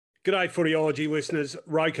G'day Footyology listeners,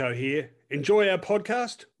 Roko here. Enjoy our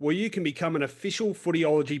podcast where you can become an official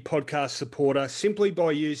Footyology podcast supporter simply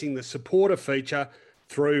by using the supporter feature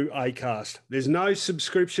through Acast. There's no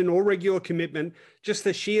subscription or regular commitment, just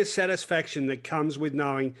the sheer satisfaction that comes with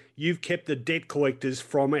knowing you've kept the debt collectors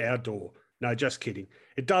from our door. No, just kidding.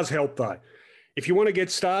 It does help though. If you want to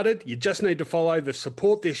get started, you just need to follow the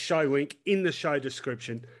support this show link in the show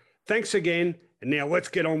description. Thanks again, and now let's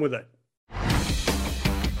get on with it.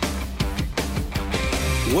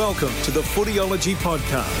 Welcome to the Footyology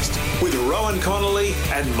Podcast with Rowan Connolly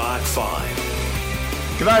and Mark Fine.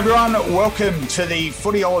 G'day everyone, welcome to the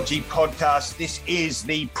Footyology Podcast. This is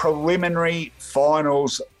the preliminary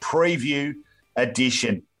finals preview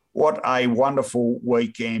edition. What a wonderful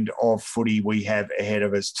weekend of footy we have ahead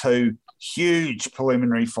of us. Two huge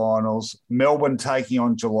preliminary finals, Melbourne taking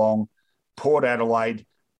on Geelong, Port Adelaide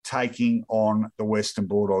taking on the Western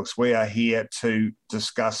Bulldogs. We are here to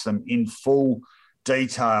discuss them in full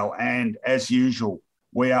detail, and as usual,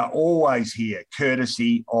 we are always here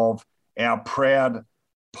courtesy of our proud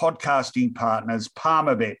podcasting partners,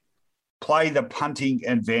 Palmerbet. Play the punting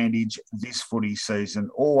advantage this footy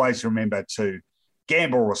season. Always remember to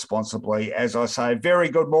gamble responsibly. As I say, very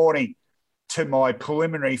good morning to my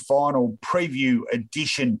preliminary final preview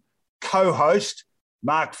edition co-host,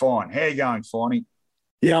 Mark Fine. How are you going, Finey?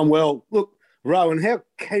 Yeah, I'm well. Look, Rowan, how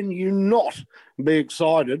can you not be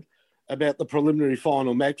excited about the preliminary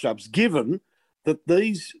final matchups, given that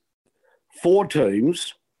these four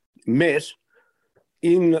teams met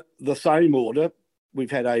in the same order?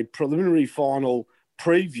 We've had a preliminary final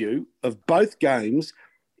preview of both games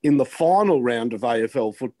in the final round of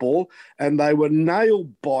AFL football, and they were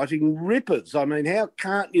nail-biting rippers. I mean, how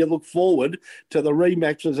can't you look forward to the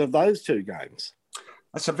rematches of those two games?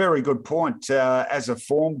 That's a very good point. As a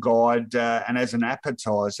form guide and as an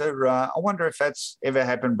appetizer, I wonder if that's ever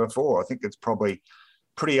happened before. I think it's probably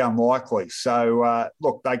pretty unlikely. So,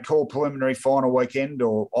 look, they call preliminary final weekend,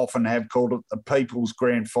 or often have called it the People's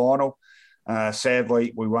Grand Final.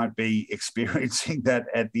 Sadly, we won't be experiencing that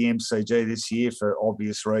at the MCG this year for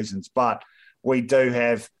obvious reasons. But we do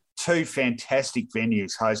have two fantastic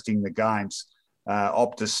venues hosting the games.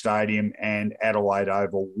 Optus Stadium and Adelaide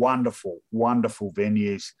Oval. Wonderful, wonderful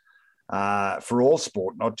venues for all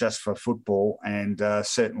sport, not just for football, and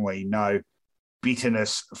certainly no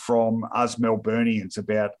bitterness from us Melburnians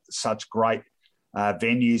about such great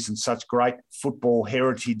venues and such great football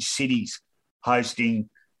heritage cities hosting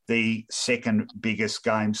the second biggest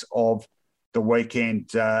games of the weekend.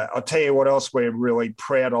 I'll tell you what else we're really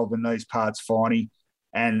proud of in these parts, Finey,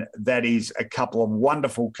 and that is a couple of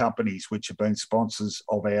wonderful companies which have been sponsors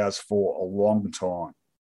of ours for a long time.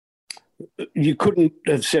 You couldn't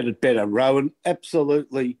have said it better, Rowan.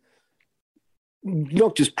 Absolutely,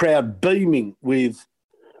 not just proud, beaming with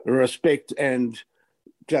respect and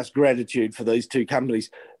just gratitude for these two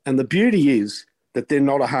companies. And the beauty is that they're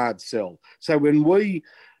not a hard sell. So when we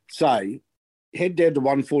say, head down to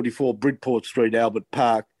 144 Bridport Street, Albert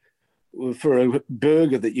Park, for a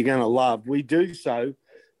burger that you're going to love, we do so,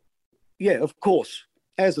 yeah, of course,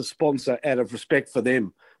 as a sponsor out of respect for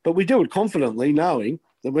them. But we do it confidently, knowing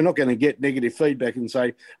that we're not going to get negative feedback and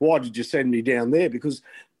say, why did you send me down there? Because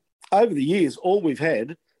over the years, all we've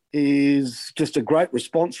had is just a great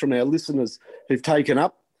response from our listeners who've taken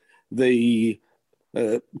up the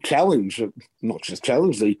challenge, not just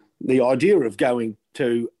challenge, the idea of going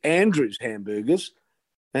to Andrew's Hamburgers,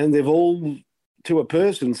 and they've all, to a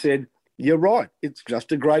person, said, you're right, it's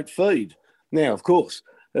just a great feed. Now, of course,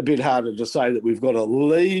 a bit harder to say that we've got a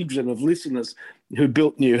legion of listeners who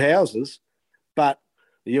built new houses, but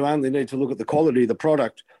you only need to look at the quality of the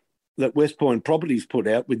product that West Point Properties put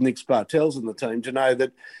out with Nick Spartels and the team to know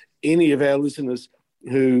that any of our listeners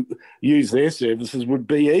who use their services would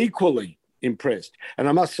be equally impressed. And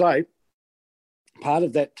I must say, part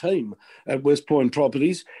of that team at West Point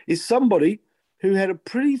Properties is somebody who had a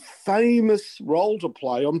pretty famous role to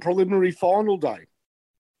play on preliminary final day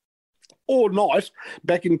or night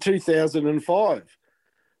back in 2005.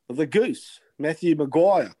 The Goose, Matthew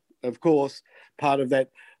Maguire, of course, part of that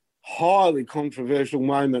highly controversial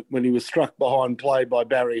moment when he was struck behind play by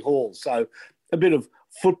Barry Hall. So a bit of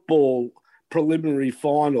football preliminary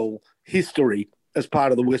final history as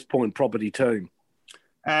part of the West Point Property team.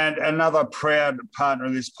 And another proud partner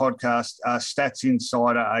of this podcast, Stats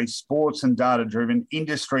Insider, a sports and data-driven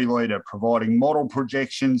industry leader providing model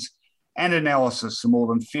projections and analysis for more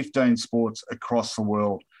than 15 sports across the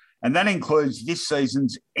world. And that includes this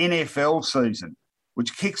season's NFL season,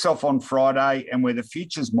 which kicks off on Friday and where the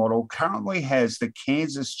futures model currently has the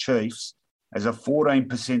Kansas Chiefs as a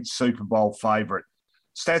 14% Super Bowl favourite.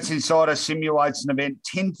 Stats Insider simulates an event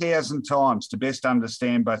 10,000 times to best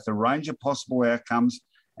understand both the range of possible outcomes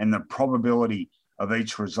and the probability of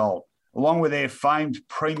each result. Along with their famed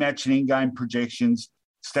pre-match and in-game projections,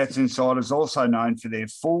 Stats Insider is also known for their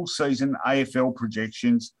full season AFL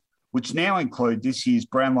projections, which now include this year's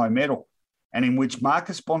Brownlow medal, and in which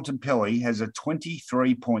Marcus Bontempelli has a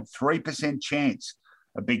 23.3% chance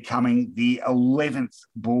of becoming the 11th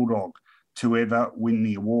Bulldog to ever win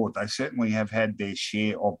the award. They certainly have had their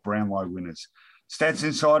share of Brownlow winners. Stats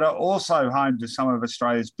Insider also home to some of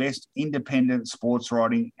Australia's best independent sports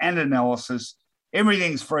writing and analysis.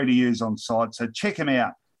 Everything's free to use on site, so check them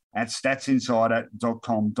out at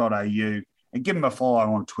statsinsider.com.au and give them a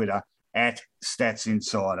follow on Twitter at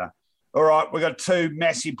statsinsider. All right, we've got two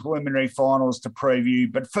massive preliminary finals to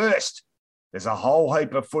preview, but first, there's a whole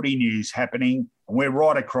heap of footy news happening, and we're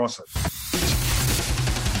right across it.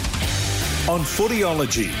 On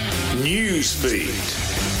Footyology Newsfeed.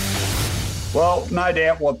 Well, no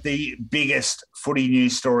doubt what the biggest footy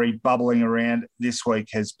news story bubbling around this week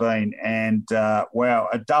has been. And, wow,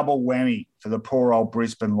 a double whammy for the poor old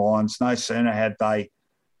Brisbane Lions. No sooner had they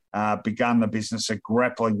begun the business of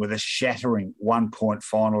grappling with a shattering one-point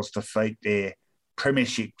finals defeat, their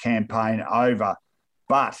premiership campaign over.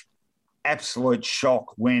 But absolute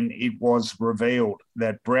shock when it was revealed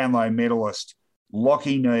that Brownlow medalist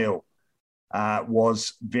Lachie Neale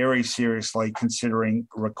was very seriously considering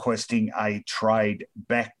requesting a trade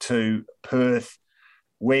back to Perth,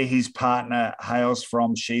 where his partner hails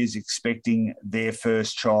from. She is expecting their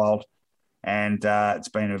first child. And it's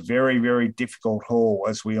been a very, very difficult haul,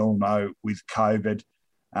 as we all know, with COVID.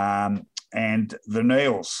 And the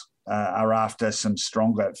Neales are after some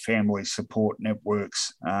stronger family support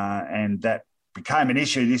networks. And that became an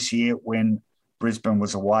issue this year when Brisbane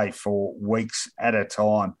was away for weeks at a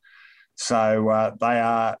time. So they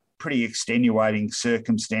are pretty extenuating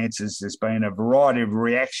circumstances. There's been a variety of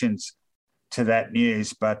reactions to that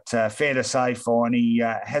news, but fair to say,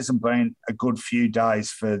 Finey, hasn't been a good few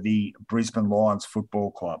days for the Brisbane Lions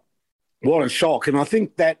Football Club. What a shock. And I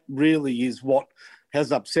think that really is what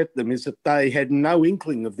has upset them, is that they had no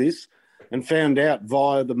inkling of this and found out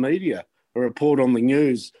via the media, a report on the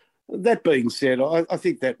news. That being said, I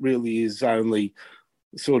think that really is only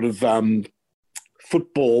sort of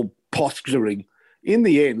football posturing. In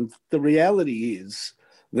the end, the reality is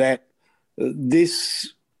that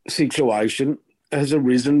this situation has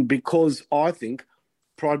arisen because I think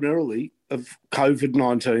primarily of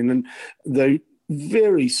COVID-19 and the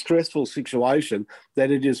very stressful situation that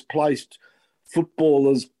it has placed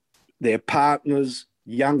footballers, their partners,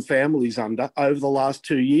 young families under over the last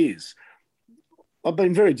 2 years. I've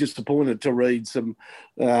been very disappointed to read some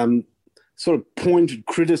sort of pointed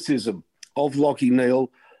criticism of Lachie Neale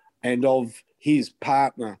and of his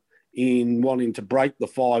partner in wanting to break the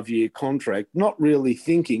 5-year contract, not really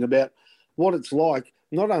thinking about what it's like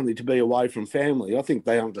not only to be away from family. I think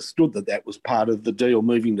they understood that that was part of the deal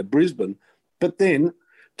moving to Brisbane, but then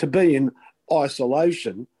to be in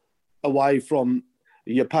isolation away from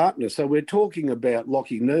your partner. So we're talking about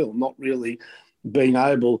Lachie Neale not really being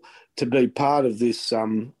able to be part of this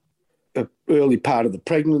early part of the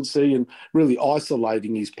pregnancy and really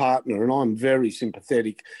isolating his partner. And I'm very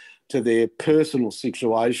sympathetic to their personal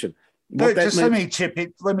situation. Let me chip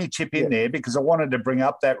in there because I wanted to bring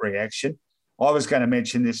up that reaction. I was going to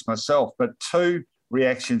mention this myself, but two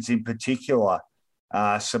reactions in particular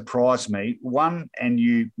surprised me. One, and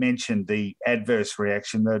you mentioned the adverse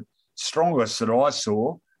reaction, the strongest that I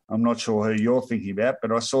saw, I'm not sure who you're thinking about,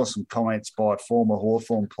 but I saw some comments by a former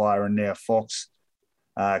Hawthorn player and now Fox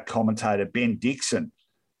commentator Ben Dixon.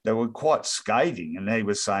 They were quite scathing, and he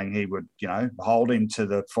was saying he would, hold him to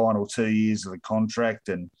the final 2 years of the contract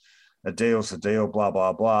and a deal's a deal, blah,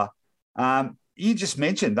 blah, blah. You just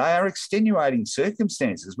mentioned they are extenuating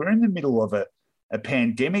circumstances. We're in the middle of a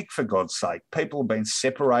pandemic, for God's sake. People have been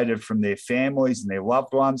separated from their families and their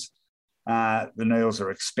loved ones. The Neales are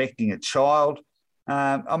expecting a child.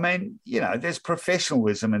 There's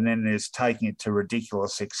professionalism and then there's taking it to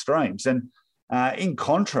ridiculous extremes. And in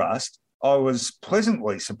contrast, I was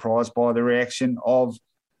pleasantly surprised by the reaction of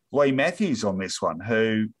Lee Matthews on this one,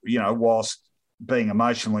 who, whilst being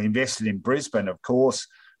emotionally invested in Brisbane, of course,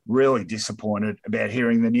 really disappointed about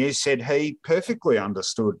hearing the news, said he perfectly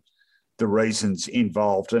understood the reasons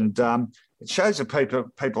involved. And it shows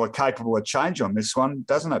that people are capable of change on this one,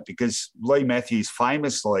 doesn't it? Because Lee Matthews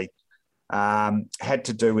famously had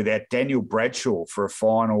to do without Daniel Bradshaw for a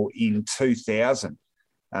final in 2000.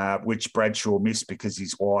 Which Bradshaw missed because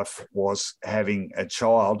his wife was having a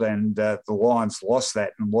child, and the Lions lost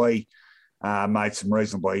that, and Lee made some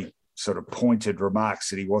reasonably sort of pointed remarks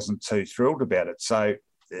that he wasn't too thrilled about it. So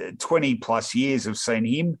 20 plus years have seen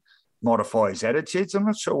him modify his attitudes. I'm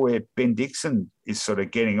not sure where Ben Dixon is sort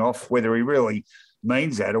of getting off, whether he really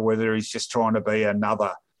means that or whether he's just trying to be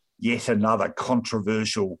yet another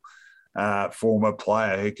controversial former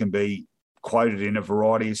player who can be quoted in a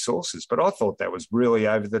variety of sources. But I thought that was really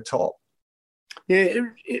over the top. Yeah,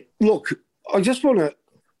 look, I just want to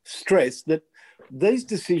stress that these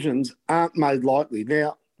decisions aren't made lightly.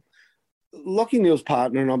 Now, Lachie Neale's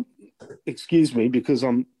partner, and excuse me because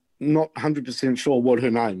I'm not 100% sure what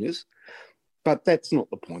her name is, but that's not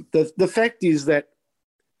the point. The fact is that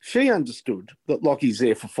she understood that Lachie's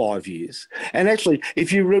there for 5 years. And actually,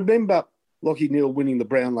 if you remember Lachie Neale winning the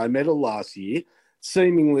Brownlow medal last year,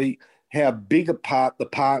 seemingly how big a part the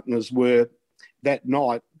partners were that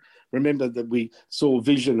night. Remember that we saw a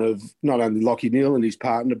vision of not only Lachie Neale and his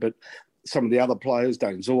partner, but some of the other players,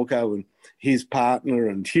 Dane Zorko and his partner,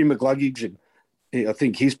 and Hugh McGluggage and I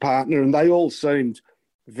think his partner, and they all seemed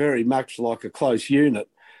very much like a close unit.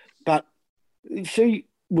 But she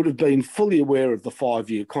would have been fully aware of the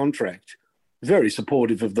 5-year contract, very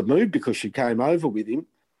supportive of the move because she came over with him.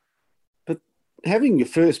 But having your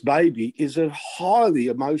first baby is a highly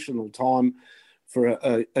emotional time for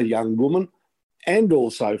a young woman and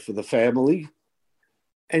also for the family.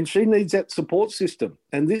 And she needs that support system.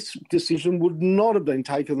 And this decision would not have been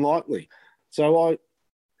taken lightly. So I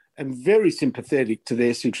am very sympathetic to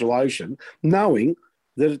their situation, knowing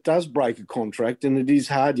that it does break a contract and it is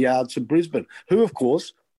hard yards for Brisbane, who, of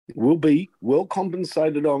course, will be well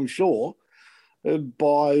compensated, I'm sure,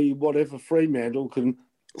 by whatever Fremantle can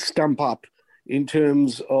stump up in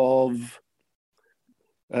terms of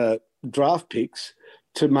draft picks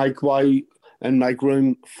to make way and make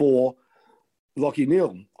room for Lachie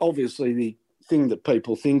Neale. Obviously, the thing that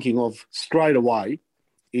people are thinking of straight away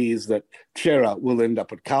is that Chera will end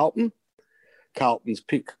up at Carlton. Carlton's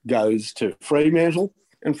pick goes to Fremantle,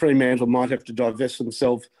 and Fremantle might have to divest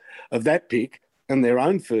themselves of that pick and their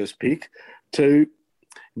own first pick to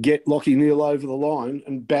get Lachie Neale over the line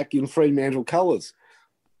and back in Fremantle colours.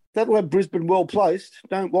 That'll have Brisbane well placed,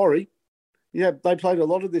 don't worry. Yeah, they played a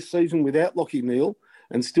lot of this season without Lachie Neale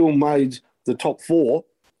and still made the top 4.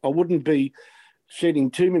 I wouldn't be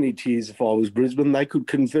shedding too many tears if I was Brisbane. They could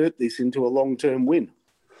convert this into a long-term win.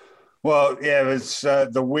 Well, yeah, it's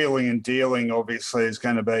the wheeling and dealing obviously is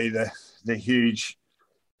going to be the huge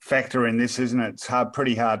factor in this, isn't it? It's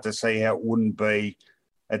pretty hard to see how it wouldn't be,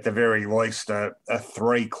 at the very least, a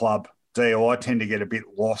 3-club deal. I tend to get a bit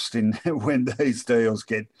lost in when these deals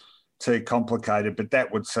get too complicated, but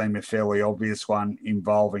that would seem a fairly obvious one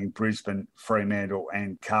involving Brisbane, Fremantle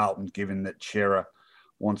and Carlton, given that Chera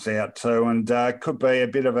wants out too. And could be a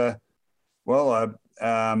bit of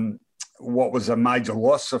what was a major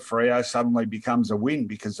loss for Freo suddenly becomes a win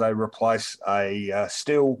because they replace a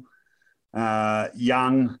still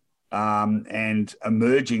young and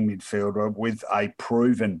emerging midfielder with a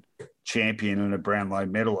proven champion and a Brownlow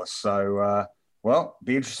medalist. So,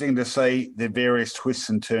 be interesting to see the various twists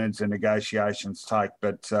and turns and negotiations take,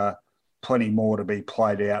 but plenty more to be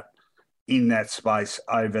played out in that space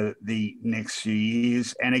over the next few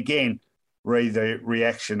years. And again, the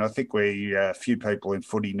reaction, I think a few people in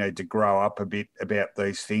footy need to grow up a bit about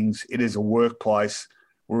these things. It is a workplace.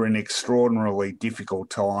 We're in extraordinarily difficult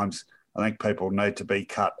times. I think people need to be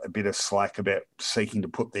cut a bit of slack about seeking to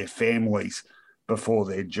put their families before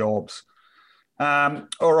their jobs.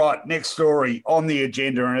 All right, next story on the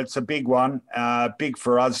agenda, and it's a big one, big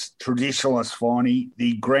for us traditionalists, Finey,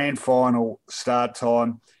 the grand final start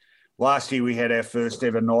time. Last year we had our first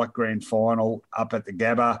ever night grand final up at the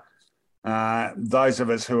Gabba. Those of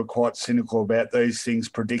us who are quite cynical about these things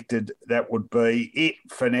predicted that would be it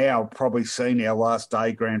for now, probably seen our last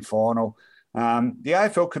day grand final. The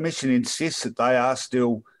AFL Commission insists that they are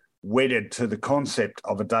still wedded to the concept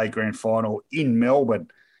of a day grand final in Melbourne.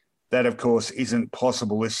 That, of course, isn't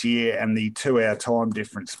possible this year, and the 2-hour time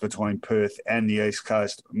difference between Perth and the East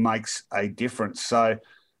Coast makes a difference. So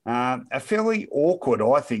a fairly awkward,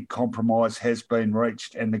 I think, compromise has been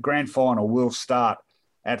reached, and the grand final will start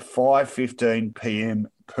at 5:15 p.m.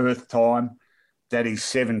 Perth time. That is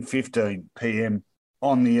 7:15 p.m.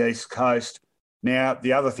 on the East Coast. Now,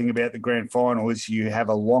 the other thing about the grand final is you have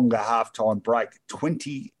a longer halftime break,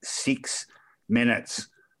 26 minutes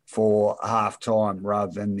for halftime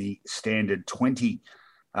rather than the standard 20,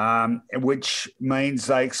 which means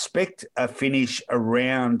they expect a finish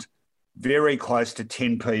around very close to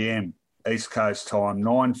 10 p.m. East Coast time.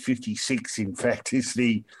 9:56, in fact, is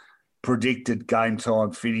the predicted game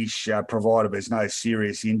time finish, provided there's no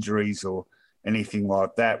serious injuries or anything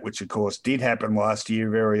like that, which of course did happen last year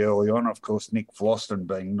very early on. Of course, Nick Floston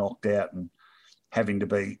being knocked out and having to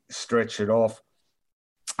be stretchered off.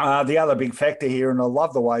 The other big factor here, and I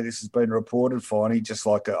love the way this has been reported, Finey, just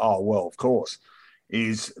like, of course,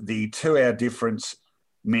 is the 2-hour difference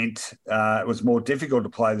meant it was more difficult to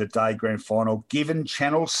play the day grand final, given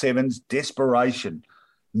Channel 7's desperation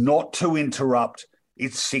not to interrupt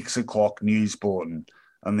its 6 o'clock news bulletin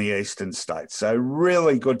on the eastern states. So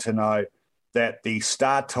really good to know that the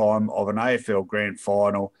start time of an AFL grand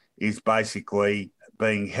final is basically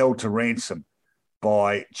being held to ransom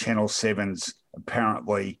by Channel 7's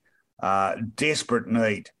apparently desperate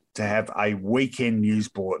need to have a weekend news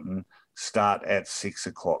bulletin start at 6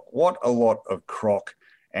 o'clock. What a lot of crock,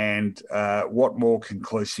 and what more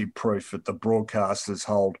conclusive proof that the broadcasters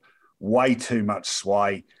hold way too much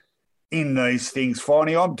sway in these things.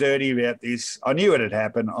 Finally, I'm dirty about this. I knew it had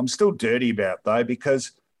happened. I'm still dirty about it, though,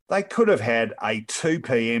 because they could have had a 2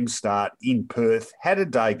 p.m. start in Perth, had a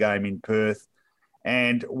day game in Perth,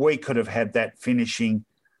 and we could have had that finishing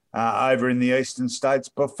over in the eastern states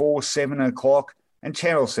before 7 o'clock, and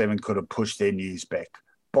Channel 7 could have pushed their news back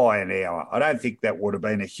by an hour. I don't think that would have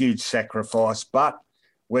been a huge sacrifice, but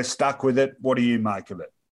we're stuck with it. What do you make of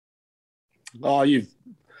it? Oh, you've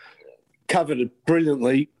covered it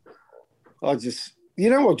brilliantly. I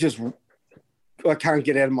can't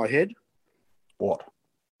get out of my head. What?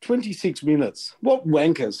 26 minutes. What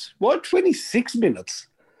wankers? Why 26 minutes?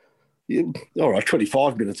 Yeah, all right,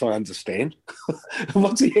 25 minutes, I understand.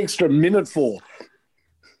 What's the extra minute for?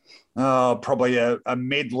 Oh, probably a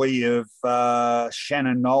medley of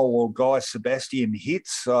Shannon Knoll or Guy Sebastian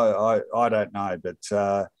hits. I don't know,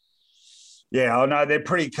 but yeah, I know they're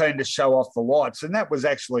pretty keen to show off the lights, and that was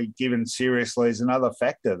actually given seriously as another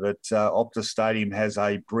factor that Optus Stadium has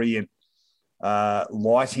a brilliant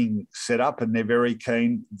lighting setup, and they're very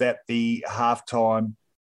keen that the halftime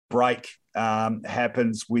break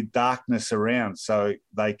happens with darkness around, so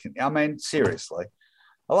they can. I mean, seriously.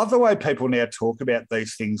 I love the way people now talk about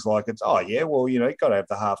these things like it's, you've got to have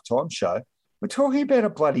the halftime show. We're talking about a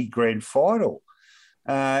bloody grand final.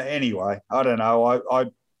 Anyway, I don't know. I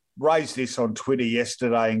raised this on Twitter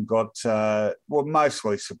yesterday and got,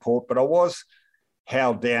 mostly support, but I was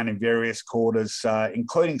held down in various quarters,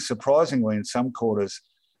 including, surprisingly, in some quarters,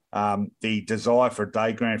 the desire for a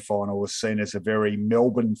day grand final was seen as a very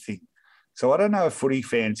Melbourne thing. So I don't know if footy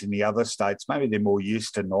fans in the other states, maybe they're more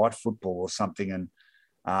used to night football or something, and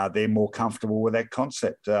they're more comfortable with that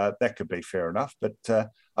concept. That could be fair enough. But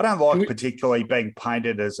I don't like particularly being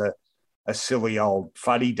painted as a silly old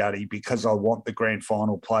fuddy-duddy because I want the grand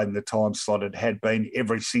final played in the time slot it had been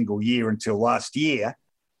every single year until last year.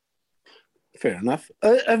 Fair enough.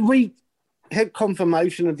 Have we had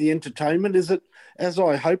confirmation of the entertainment? Is it, as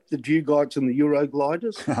I hope, the Dugites and the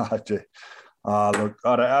Eurogliders? Look,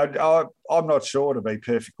 I'm not sure, to be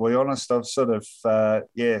perfectly honest. I've sort of,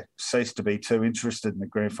 ceased to be too interested in the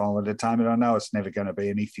grand final entertainment. I know it's never going to be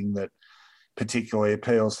anything that particularly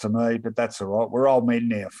appeals to me, but that's all right. We're old men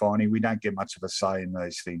now, Finey. We don't get much of a say in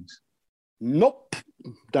these things. Nope.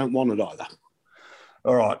 Don't want it either.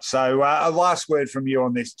 All right. So a last word from you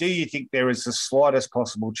on this. Do you think there is the slightest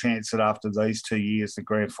possible chance that after these 2 years, the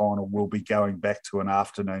grand final will be going back to an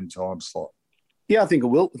afternoon time slot? Yeah, I think it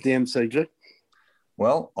will with the MCG.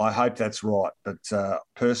 Well, I hope that's right, but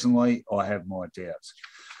personally, I have my doubts.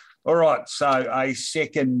 All right, so a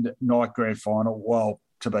second night grand final. Well,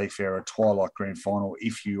 to be fair, a twilight grand final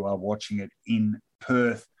if you are watching it in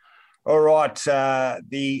Perth. All right,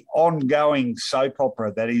 the ongoing soap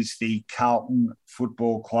opera that is the Carlton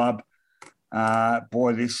Football Club.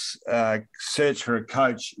 This search for a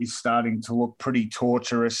coach is starting to look pretty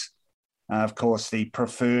torturous. Of course, the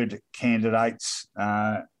preferred candidates,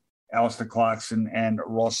 Alistair Clarkson and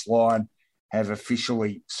Ross Lyon, have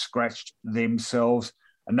officially scratched themselves.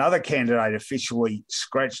 Another candidate officially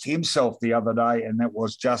scratched himself the other day, and that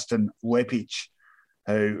was Justin Lepich,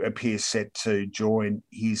 who appears set to join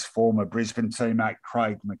his former Brisbane teammate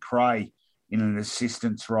Craig McRae in an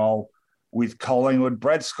assistance role with Collingwood.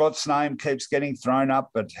 Brad Scott's name keeps getting thrown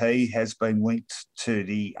up, but he has been linked to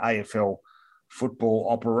the AFL football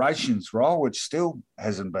operations role, which still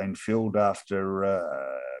hasn't been filled after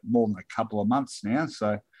more than a couple of months now.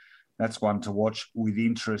 So that's one to watch with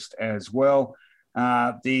interest as well.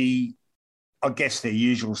 I guess the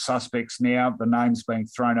usual suspects now, the names being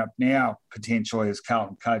thrown up now potentially as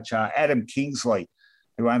Carlton coach are Adam Kingsley,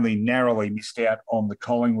 who only narrowly missed out on the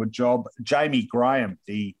Collingwood job. Jamie Graham,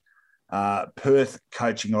 the Perth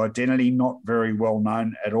coaching identity, not very well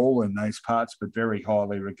known at all in these parts, but very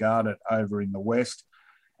highly regarded over in the West.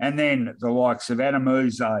 And then the likes of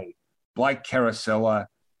Anamuze, Blake Carousella,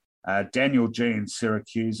 Daniel G in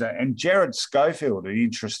Syracuse, and Jared Schofield, an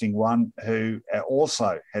interesting one, who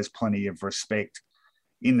also has plenty of respect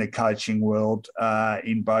in the coaching world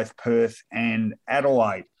in both Perth and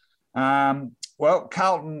Adelaide. Well,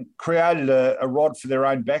 Carlton created a rod for their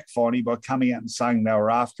own back, finally, by coming out and saying they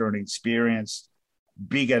were after an experienced,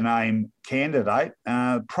 bigger name candidate.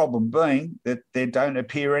 Problem being that there don't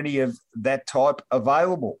appear any of that type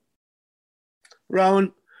available.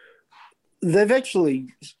 Rowan, they've actually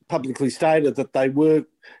publicly stated that they were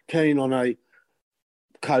keen on a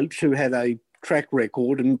coach who had a track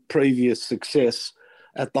record and previous success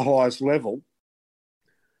at the highest level.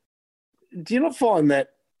 Do you not find that,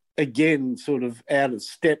 again, sort of out of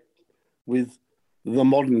step with the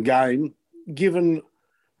modern game, given,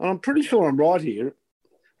 and I'm pretty sure I'm right here,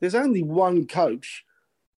 there's only one coach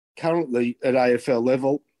currently at AFL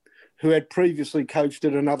level who had previously coached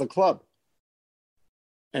at another club.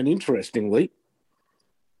 And interestingly,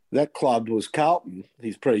 that club was Carlton,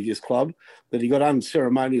 his previous club, that he got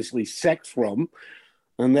unceremoniously sacked from,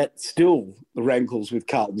 and that still rankles with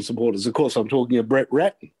Carlton supporters. Of course, I'm talking of Brett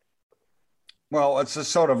Ratton. Well, it's a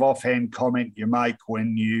sort of offhand comment you make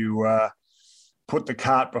when you put the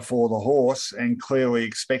cart before the horse and clearly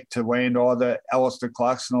expect to land either Alistair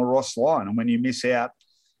Clarkson or Ross Lyon. And when you miss out,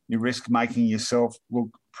 you risk making yourself look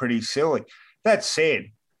pretty silly. That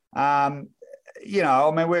said,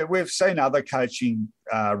 we've seen other coaching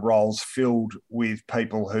roles filled with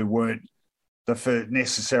people who weren't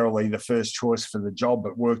necessarily the first choice for the job,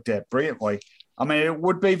 but worked out brilliantly. I mean, it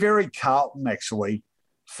would be very Carlton, actually,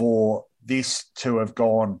 for this to have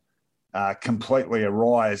gone completely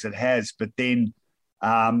awry as it has, but then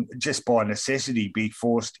just by necessity be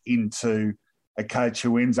forced into a coach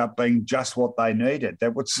who ends up being just what they needed.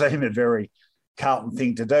 That would seem a very Carlton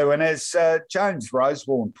thing to do. And as James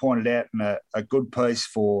Rosewarne pointed out in a good piece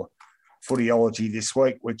for Footyology this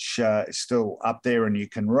week, which is still up there and you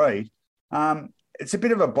can read, it's a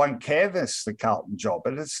bit of a blank canvas, the Carlton job,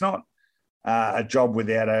 but it's not a job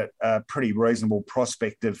without a pretty reasonable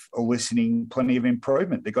prospect of eliciting plenty of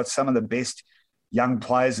improvement. They've got some of the best young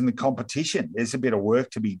players in the competition. There's a bit of work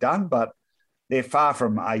to be done, but they're far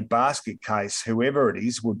from a basket case. Whoever it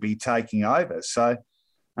is would be taking over. So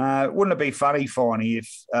wouldn't it be funny, Finey,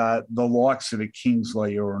 if the likes of a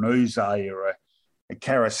Kingsley or an Uze or a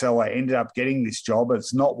Carousella ended up getting this job?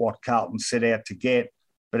 It's not what Carlton set out to get,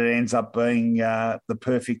 but it ends up being the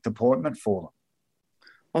perfect appointment for them.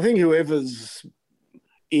 I think whoever's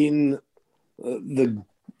in the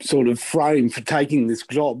sort of frame for taking this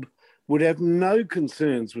job would have no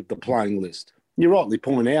concerns with the playing list. You rightly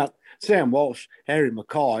point out, Sam Walsh, Harry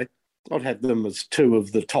Mackay, I'd have them as two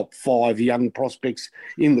of the top 5 young prospects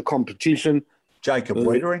in the competition. Jacob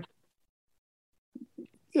Wiedering?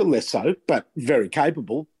 Less so, but very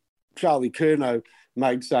capable. Charlie Curnow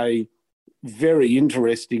makes a very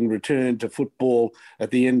interesting return to football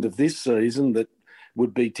at the end of this season that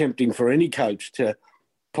would be tempting for any coach to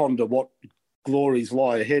ponder what glories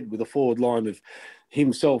lie ahead with a forward line of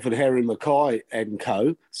himself and Harry Mackay and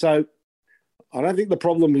co. So I don't think the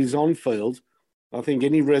problem is on field. I think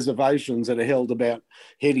any reservations that are held about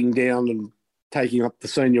heading down and taking up the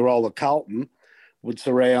senior role at Carlton would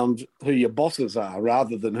surround who your bosses are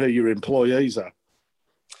rather than who your employees are.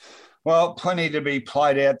 Well, plenty to be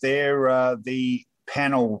played out there. The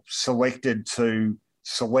panel selected to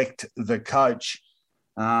select the coach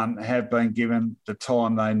have been given the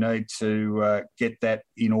time they need to get that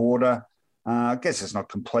in order. I guess it's not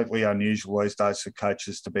completely unusual these days for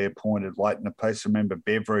coaches to be appointed late in the piece. I remember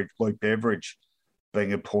Luke Beveridge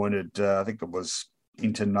being appointed, I think it was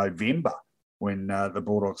into November when the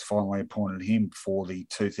Bulldogs finally appointed him for the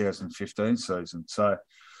 2015 season. So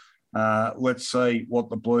let's see what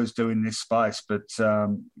the Blues do in this space, but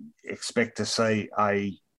expect to see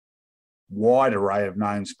a wide array of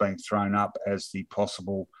names being thrown up as the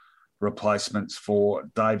possible replacements for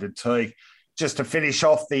David Teague. Just to finish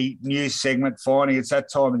off the news segment, Finey, it's that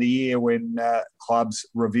time of the year when clubs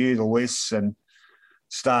review the lists and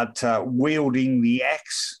start wielding the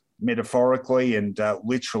axe, metaphorically and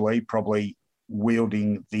literally, probably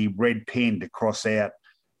wielding the red pen to cross out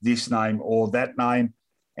this name or that name.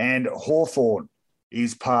 And Hawthorn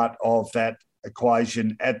is part of that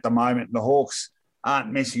equation at the moment. The Hawks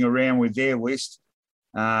aren't messing around with their list,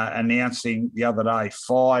 announcing the other day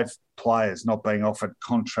 5 players not being offered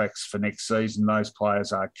contracts for next season. Those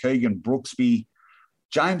players are Keegan Brooksby,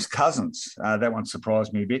 James Cousins. That one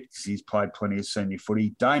surprised me a bit because he's played plenty of senior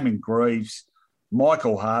footy. Damon Greaves,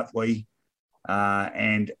 Michael Hartley,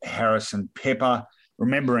 and Harrison Pepper.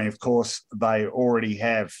 Remembering, of course, they already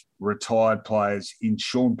have retired players in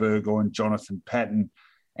Sean Burgoyne, Jonathan Patton,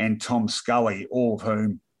 and Tom Scully, all of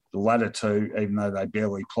whom The latter two, even though they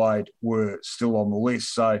barely played, were still on the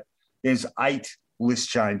list. So there's 8 list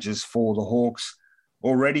changes for the Hawks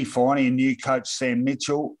already. Finding a new coach, Sam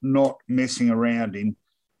Mitchell, not messing around in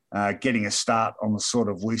getting a start on the sort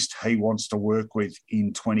of list he wants to work with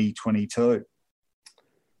in 2022.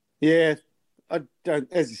 Yeah, I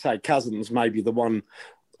don't, as you say, Cousins may be the one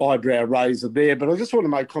eyebrow raiser there, but I just want to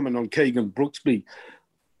make a comment on Keegan Brooksby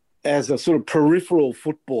as a sort of peripheral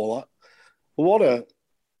footballer. What a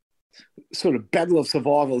sort of battle of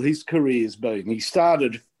survival his career has been. He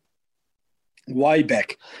started way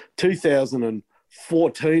back,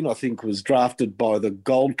 2014, I think, was drafted by the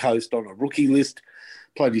Gold Coast on a rookie list,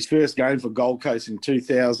 played his first game for Gold Coast in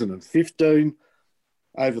 2015.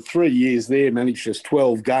 Over 3 years there, managed just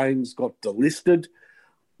 12 games, got delisted,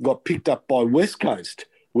 got picked up by West Coast,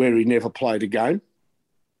 where he never played a game,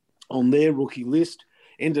 on their rookie list,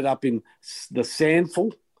 ended up in the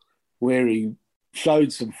Sandful, where he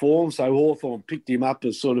showed some form. So Hawthorn picked him up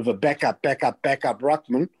as sort of a backup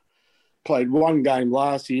ruckman. Played one game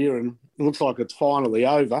last year and it looks like it's finally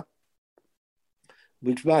over,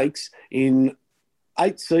 which makes in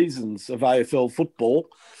 8 seasons of AFL football,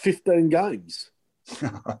 15 games.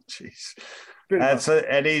 Oh, jeez.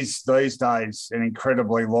 It is these days an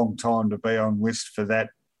incredibly long time to be on list for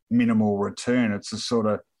that minimal return. It's the sort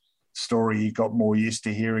of story you got more used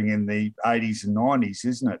to hearing in the 80s and 90s,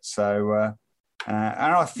 isn't it? So, and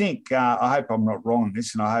I think, I hope I'm not wrong on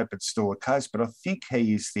this, and I hope it's still the case, but I think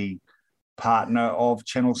he is the partner of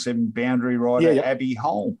Channel 7 boundary rider Abby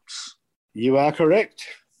Holmes. You are correct.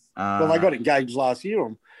 Well, they got engaged last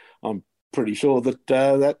year. I'm pretty sure that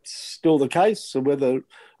that's still the case, so whether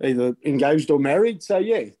either engaged or married. So,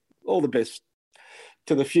 yeah, all the best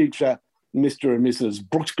to the future Mr. and Mrs.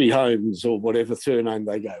 Brooksby Holmes, or whatever surname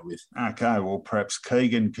they go with. Okay, well, perhaps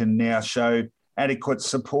Keegan can now show adequate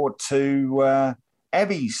support to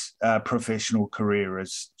Abby's professional career,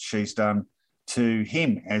 as she's done to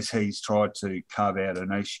him as he's tried to carve out a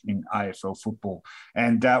niche in AFL football.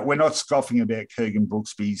 And we're not scoffing about Keegan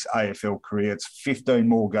Brooksby's AFL career. It's 15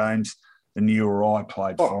 more games than you or I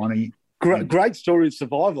played, Finey. Great story of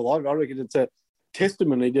survival. I reckon it's a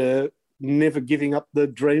testimony to never giving up the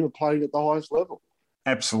dream of playing at the highest level.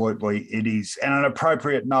 Absolutely, it is. And an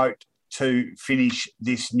appropriate note to finish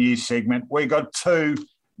this new segment, we got 2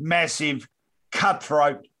 massive,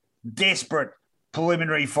 cutthroat, desperate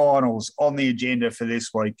preliminary finals on the agenda for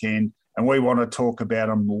this weekend, and we want to talk about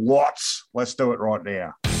them lots. Let's do it right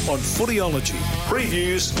now. On Footyology,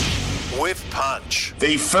 previews with Punch.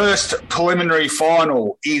 The first preliminary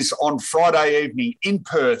final is on Friday evening in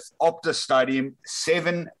Perth, Optus Stadium,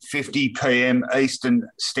 7:50 p.m. Eastern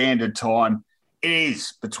Standard Time. It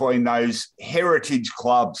is between those heritage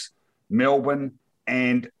clubs, Melbourne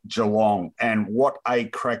and Geelong, and what a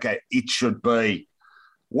cracker it should be.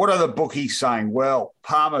 What are the bookies saying? Well,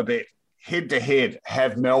 Palmerbet, head-to-head,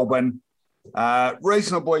 have Melbourne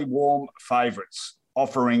reasonably warm favourites,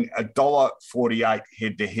 offering $1.48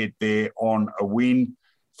 head-to-head there on a win.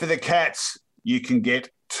 For the Cats, you can get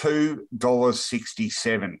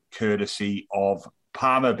 $2.67 courtesy of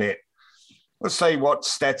Palmerbet. Let's see what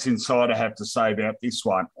Stats Insider have to say about this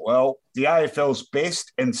one. Well, the AFL's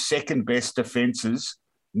best and second best defences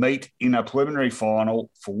meet in a preliminary final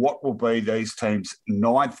for what will be these teams'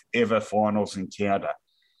 9th ever finals encounter.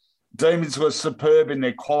 Demons were superb in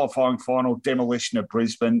their qualifying final demolition of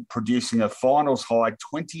Brisbane, producing a finals high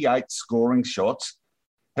 28 scoring shots,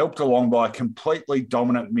 helped along by a completely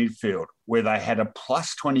dominant midfield where they had a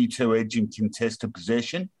plus 22 edge in contested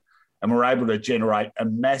possession and were able to generate a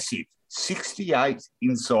massive 68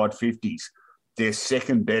 inside 50s, their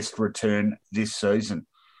second best return this season.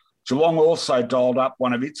 Geelong also dialed up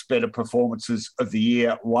one of its better performances of the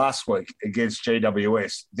year last week against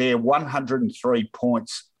GWS. Their 103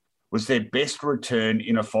 points was their best return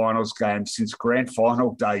in a finals game since Grand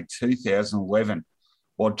Final Day 2011,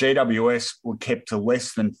 while GWS were kept to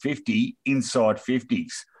less than 50 inside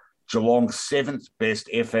 50s. Geelong's 7th best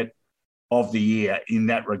effort of the year in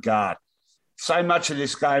that regard. So much of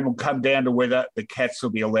this game will come down to whether the Cats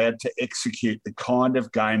will be allowed to execute the kind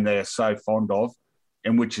of game they are so fond of,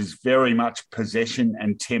 and which is very much possession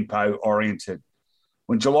and tempo oriented.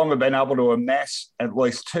 When Geelong have been able to amass at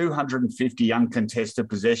least 250 uncontested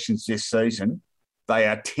possessions this season, they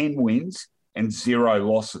are 10 wins and 0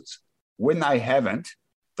 losses. When they haven't,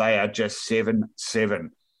 they are just 7-7.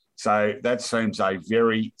 So that seems a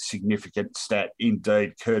very significant stat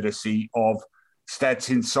indeed, courtesy of Stats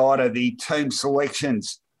Insider. The team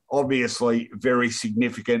selections, obviously very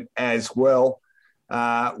significant as well.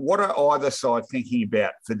 What are either side thinking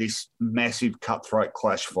about for this massive cutthroat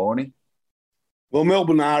clash, Finey? Well,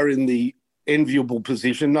 Melbourne are in the enviable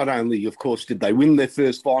position. Not only, of course, did they win their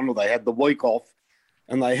first final, they had the week off,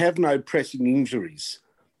 and they have no pressing injuries.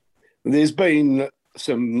 There's been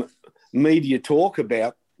some media talk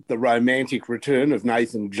about the romantic return of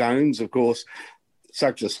Nathan Jones, of course,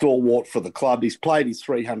 such a stalwart for the club. He's played his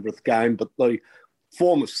 300th game, but the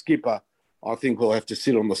former skipper, I think, will have to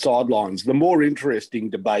sit on the sidelines. The more interesting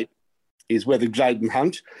debate is whether Jaden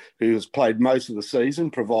Hunt, who has played most of the season,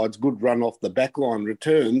 provides good run off the backline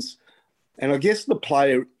returns. And I guess the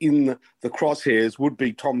player in the crosshairs would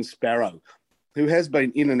be Tom Sparrow, who has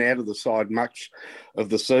been in and out of the side much of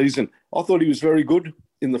the season. I thought he was very good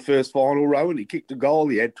in the first final, Rowan. He kicked a goal.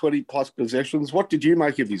 He had 20-plus possessions. What did you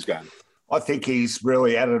make of his game? I think he's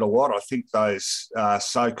really added a lot. I think those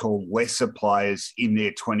so-called lesser players in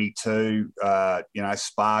their 22,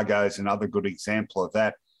 Spargo's another good example of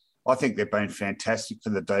that. I think they've been fantastic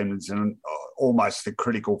for the Demons and almost the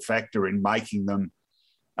critical factor in making them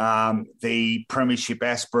the premiership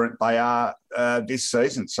aspirant they are this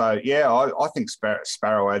season. So, yeah, I think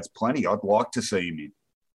Sparrow adds plenty. I'd like to see him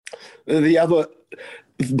in. The other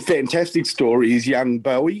fantastic story is young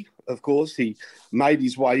Bowie. Of course, he made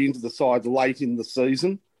his way into the side late in the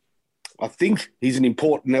season. I think he's an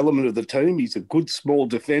important element of the team. He's a good small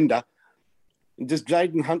defender. Does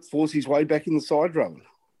Jaden Hunt force his way back in the side, Rowan?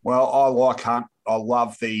 Well, I like Hunt. I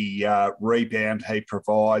love the rebound he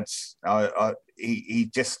provides. He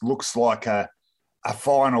just looks like a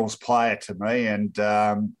finals player to me, and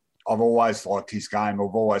I've always liked his game.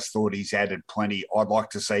 I've always thought he's added plenty. I'd like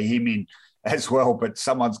to see him in as well, but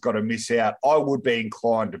someone's got to miss out. I would be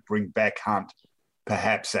inclined to bring back Hunt,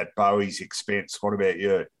 perhaps at Bowie's expense. What about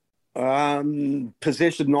you?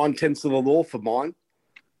 Possession 9/10 of the law for mine.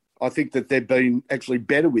 I think that they've been actually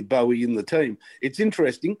better with Bowie in the team. It's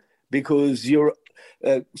interesting because you're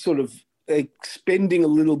sort of expending a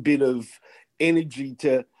little bit of energy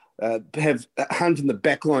to have Hunt in the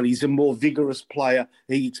back line. He's a more vigorous player.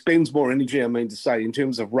 He expends more energy, I mean to say, in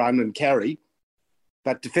terms of run and carry.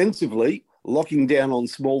 But defensively, locking down on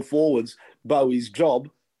small forwards, Bowie's job.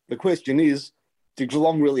 The question is, do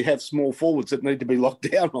Geelong really have small forwards that need to be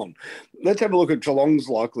locked down on? Let's have a look at Geelong's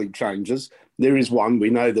likely changes. There is one. We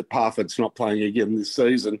know that Parfitt's not playing again this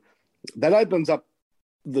season. That opens up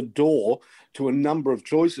the door to a number of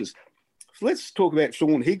choices. Let's talk about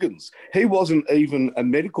Sean Higgins. He wasn't even a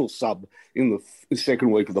medical sub in the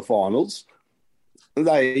second week of the finals.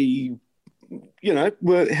 They,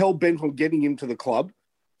 were hell-bent on getting him to the club.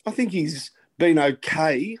 I think he's been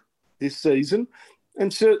okay this season.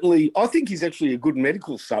 And certainly, I think he's actually a good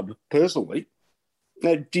medical sub, personally.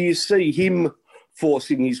 Now, do you see him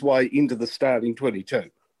forcing his way into the starting 22?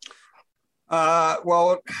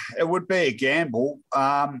 Well, it would be a gamble.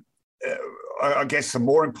 I guess the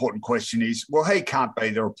more important question is, well, he can't be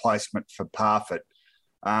the replacement for Parfitt.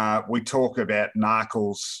 We talk about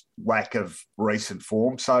Narkle's lack of recent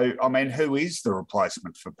form. So, I mean, who is the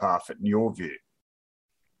replacement for Parfitt in your view?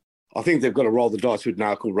 I think they've got to roll the dice with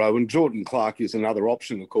Narkle, Rowan. Jordan Clark is another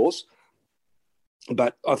option, of course.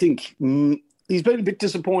 But I think he's been a bit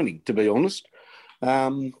disappointing, to be honest.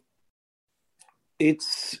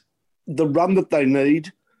 It's the run that they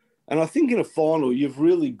need. And I think in a final, you've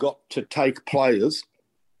really got to take players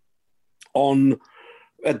on,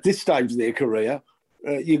 at this stage of their career,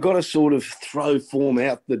 you've got to sort of throw form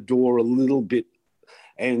out the door a little bit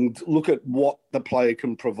and look at what the player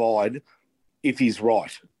can provide if he's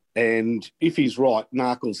right. And if he's right,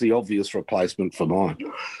 Narkle's the obvious replacement for mine.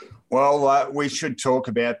 Well, we should talk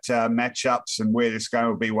about matchups and where this game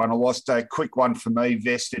will be won or lost. A quick one for me,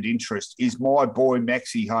 vested interest. Is my boy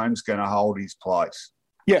Maxi Holmes going to hold his place?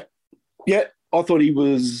 Yeah, I thought he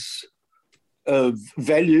was of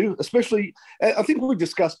value, especially, I think we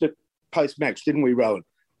discussed it post-match, didn't we, Rowan?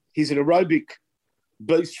 He's an aerobic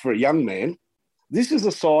beast for a young man. This is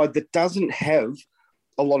a side that doesn't have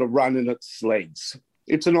a lot of run in its legs.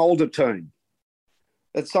 It's an older team.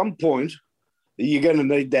 At some point, you're going to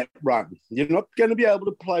need that run. You're not going to be able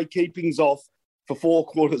to play keepings off for 4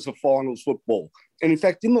 quarters of finals football. And in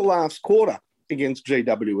fact, in the last quarter against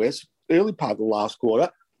GWS, early part of the last quarter,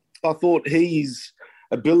 I thought his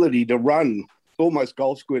ability to run almost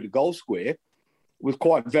goal square to goal square was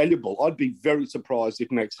quite valuable. I'd be very surprised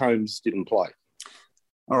if Max Holmes didn't play.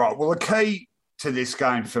 All right. Well, the key to this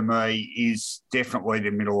game for me is definitely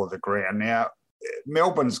the middle of the ground. Now,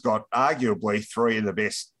 Melbourne's got arguably 3 of the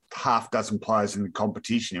best half dozen players in the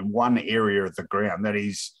competition in one area of the ground. That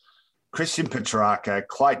is Christian Petrarca,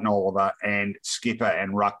 Clayton Oliver, and skipper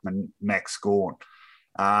and ruckman Max Gawn.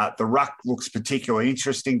 The ruck looks particularly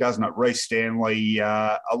interesting, doesn't it? Reece Stanley,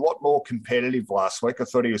 a lot more competitive last week. I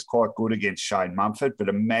thought he was quite good against Shane Mumford, but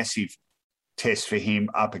a massive test for him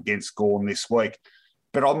up against Gawn this week.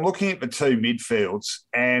 But I'm looking at the two midfields,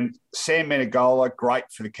 and Sam Menegola, great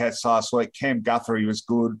for the Cats last week. Cam Guthrie was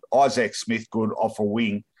good. Isaac Smith, good off a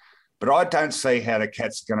wing. But I don't see how the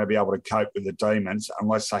Cats are going to be able to cope with the Demons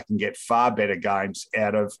unless they can get far better games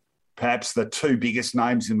out of perhaps the two biggest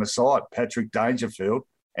names in the side, Patrick Dangerfield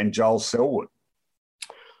and Joel Selwood.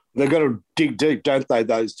 They've got to dig deep, don't they,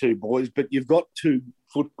 those two boys? But you've got two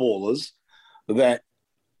footballers that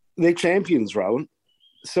they're champions, Rowan.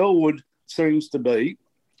 Selwood seems to be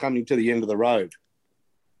coming to the end of the road.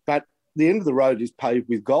 But the end of the road is paved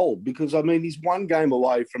with gold because, I mean, he's one game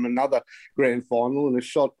away from another grand final and a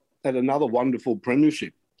shot at another wonderful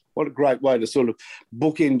premiership. What a great way to sort of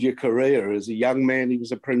bookend your career. As a young man, he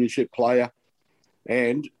was a premiership player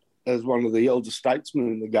and as one of the elder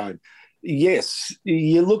statesmen in the game. Yes,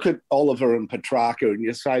 you look at Oliver and Petrarca and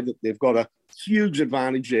you say that they've got a huge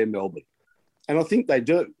advantage there, Melbourne. And I think they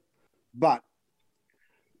do. But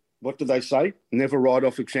what do they say? Never write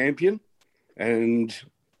off a champion. And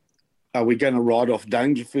are we going to write off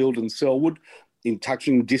Dangerfield and Selwood in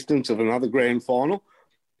touching distance of another grand final?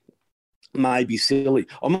 Maybe silly.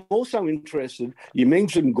 I'm also interested, you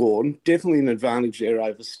mentioned Gawn, definitely an advantage there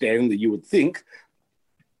over Stanley, you would think.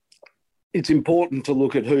 It's important to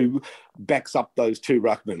look at who backs up those two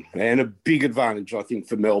ruckmen, and a big advantage, I think,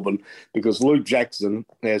 for Melbourne, because Luke Jackson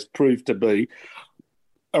has proved to be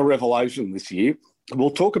a revelation this year.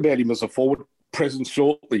 We'll talk about him as a forward presence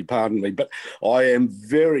shortly, pardon me, but I am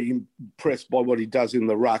very impressed by what he does in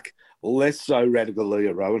the ruck, less so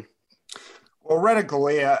Ratugolea, Rowan. Well,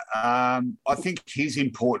 Ratugolea, I think his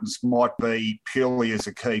importance might be purely as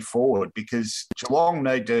a key forward because Geelong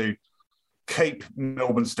need to keep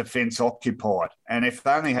Melbourne's defence occupied. And if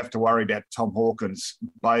they only have to worry about Tom Hawkins,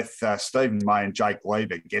 both Stephen May and Jake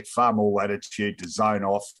Lever get far more latitude to zone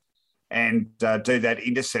off and do that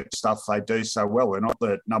intercept stuff they do so well. They're not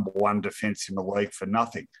the number one defence in the league for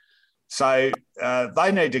nothing. So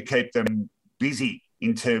they need to keep them busy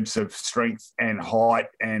in terms of strength and height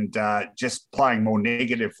and just playing more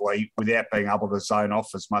negatively without being able to zone off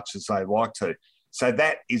as much as they like to. So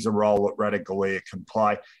that is a role that Ratugolea can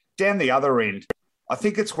play. Down the other end, I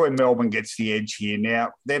think it's where Melbourne gets the edge here.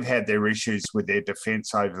 Now, they've had their issues with their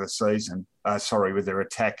defence over the season, with their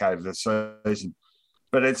attack over the season.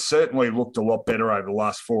 But it's certainly looked a lot better over the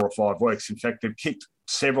last 4 or 5 weeks. In fact, they've kicked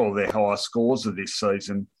several of their highest scores of this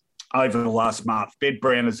season over the last month. Ben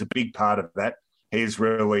Brown is a big part of that. He's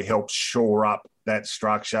really helped shore up that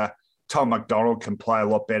structure. Tom McDonald can play a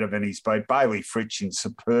lot better than he's been. Bailey Fritsch in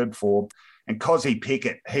superb form. And Cozzy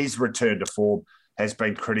Pickett, his return to form has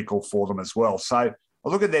been critical for them as well. So I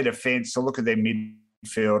look at their defence, I look at their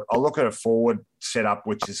midfield, I look at a forward setup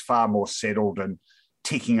which is far more settled and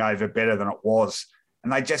ticking over better than it was.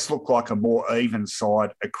 And they just look like a more even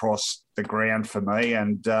side across the ground for me.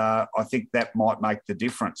 And I think that might make the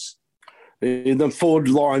difference. The forward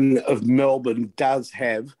line of Melbourne does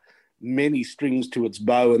have many strings to its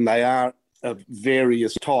bow, and they are of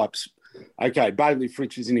various types. Okay, Bailey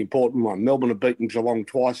Fritsch is an important one. Melbourne have beaten Geelong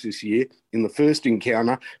twice this year. In the first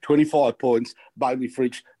encounter, 25 points. Bailey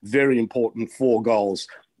Fritsch, very important, 4 goals.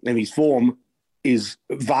 And his form is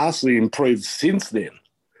vastly improved since then.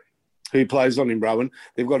 Who plays on him, Rowan?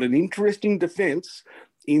 They've got an interesting defence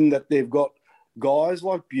in that they've got guys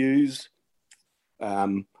like Buse,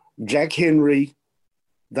 Jack Henry.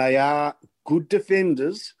 They are good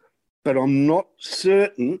defenders, but I'm not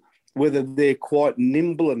certain whether they're quite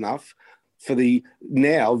nimble enough for the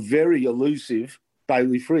now very elusive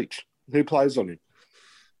Bailey Fritsch. Who plays on him?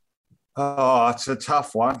 Oh, it's a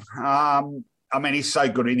tough one. I mean, he's so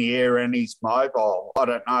good in the air and he's mobile. I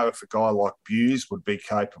don't know if a guy like Buse would be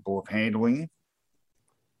capable of handling him.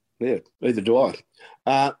 Yeah, neither do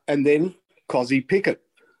I. And then Cozzy Pickett.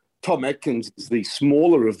 Tom Atkins is the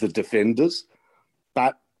smaller of the defenders,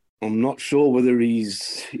 but I'm not sure whether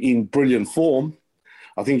he's in brilliant form.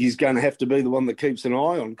 I think he's going to have to be the one that keeps an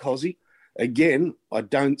eye on Cozzy. Again, I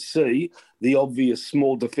don't see the obvious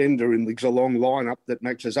small defender in the Geelong lineup that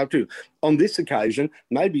matches up to. On this occasion,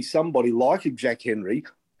 maybe somebody like a Jack Henry,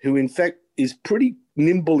 who in fact is pretty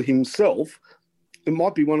nimble himself. It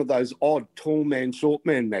might be one of those odd tall man, short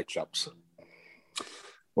man matchups.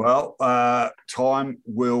 Well, time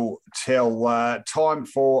will tell. Time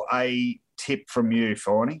for a tip from you,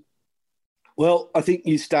 Finey. Well, I think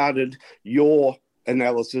you started your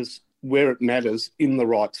analysis where it matters, in the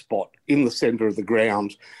right spot, in the centre of the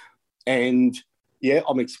ground. And, yeah,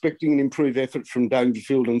 I'm expecting an improved effort from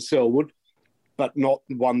Dangerfield and Selwood, but not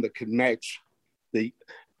one that can match the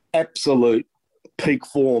absolute peak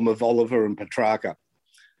form of Oliver and Petrarca.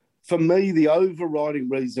 For me, the overriding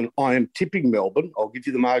reason I am tipping Melbourne, I'll give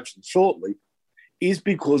you the margin shortly, is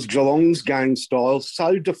because Geelong's game style,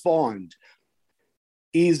 so defined,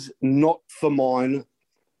 is not for mine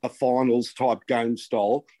a finals type game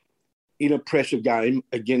style in a pressure game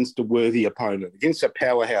against a worthy opponent, against a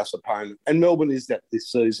powerhouse opponent. And Melbourne is that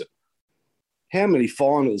this season. How many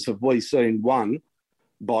finals have we seen won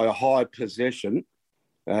by a high possession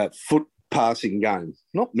foot passing game?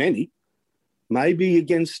 Not many. Maybe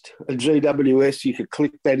against a GWS you could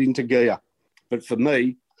click that into gear. But for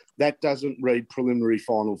me, that doesn't read preliminary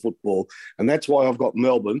final football. And that's why I've got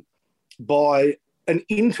Melbourne by an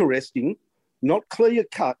interesting, not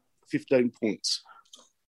clear-cut, 15 points.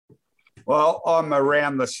 Well, I'm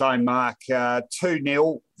around the same mark.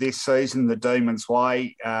 2-0 this season, the Demons'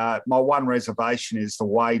 way. My one reservation is the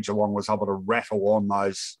way Geelong was able to rattle on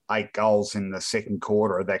those 8 goals in the second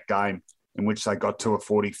quarter of that game, in which they got to a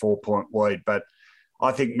 44-point lead. But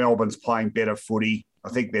I think Melbourne's playing better footy. I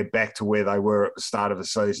think they're back to where they were at the start of the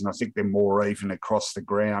season. I think they're more even across the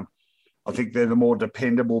ground. I think they're the more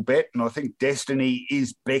dependable bet, and I think destiny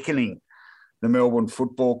is beckoning the Melbourne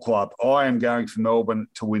Football Club. I am going for Melbourne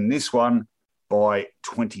to win this one by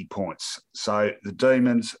 20 points. So the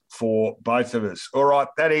Demons for both of us. All right,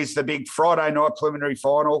 that is the big Friday night preliminary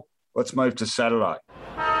final. Let's move to Saturday.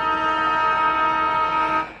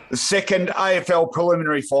 The second AFL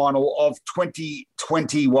preliminary final of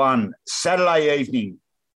 2021, Saturday evening,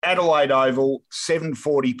 Adelaide Oval,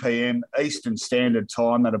 7:40 p.m. Eastern Standard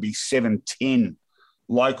Time. That'll be 7:10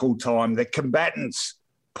 local time. The combatants,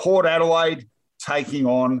 Port Adelaide, taking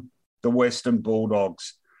on the Western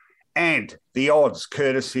Bulldogs. And the odds,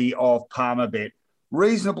 courtesy of Palmerbet,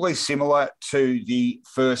 reasonably similar to the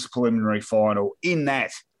first preliminary final in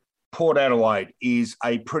that Port Adelaide is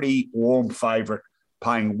a pretty warm favourite,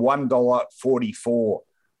 paying $1.44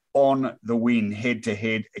 on the win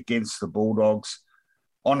head-to-head against the Bulldogs,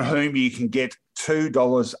 on whom you can get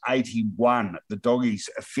 $2.81. The Doggies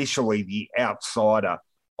officially the outsider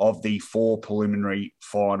of the 4 preliminary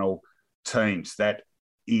final teams. That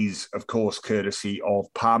is, of course, courtesy of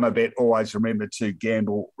Palmerbet. Always remember to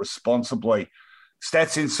gamble responsibly.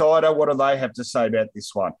 Stats Insider, what do they have to say about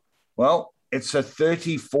this one? Well, it's a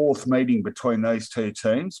 34th meeting between these two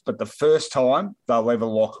teams, but the first time they'll ever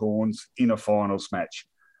lock horns in a finals match.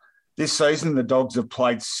 This season, the Dogs have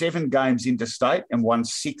played 7 games interstate and won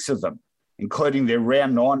 6 of them, including their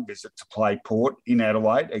round 9 visit to play Port in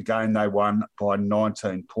Adelaide, a game they won by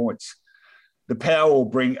 19 points. The Power will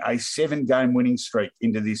bring a 7-game winning streak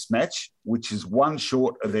into this match, which is one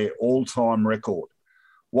short of their all-time record.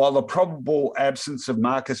 While the probable absence of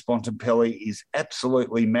Marcus Bontempelli is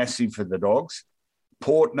absolutely massive for the Dogs,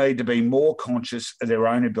 Port need to be more conscious of their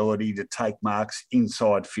own ability to take marks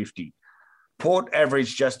inside 50. Port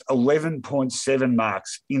averaged just 11.7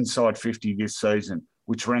 marks inside 50 this season,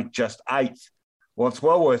 which ranked just 8th. Well, it's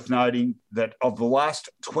well worth noting that of the last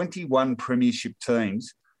 21 premiership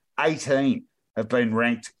teams, 18 have been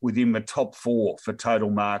ranked within the top 4 for total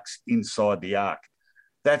marks inside the arc.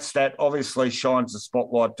 That stat obviously shines the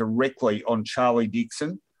spotlight directly on Charlie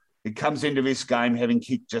Dixon, who comes into this game having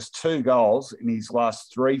kicked just 2 goals in his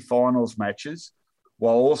last 3 finals matches,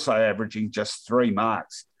 while also averaging just 3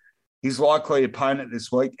 marks. His likely opponent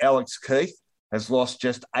this week, Alex Keith, has lost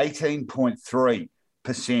just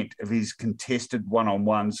 18.3% of his contested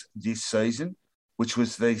one-on-ones this season, which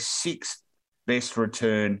was the 6th best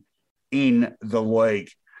return in the league.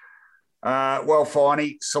 Well,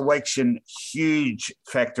 Finey, selection, huge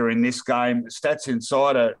factor in this game. Stats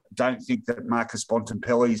Insider don't think that Marcus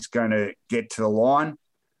Bontempelli is going to get to the line.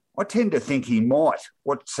 I tend to think he might.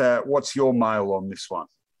 What's your mail on this one?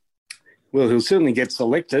 Well, he'll certainly get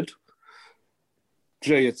selected.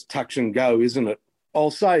 Gee, it's touch and go, isn't it?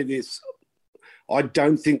 I'll say this. I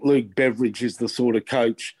don't think Luke Beveridge is the sort of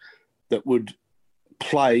coach that would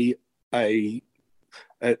play a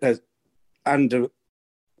under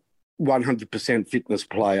 100% fitness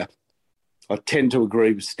player. I tend to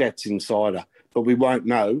agree with Stats Insider, but we won't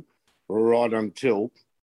know right until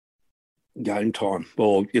game time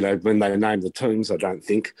or, when they name the teams, I don't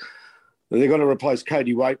think. They're going to replace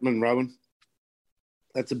Cody Waitman, Rowan.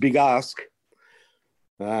 That's a big ask.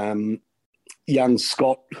 Young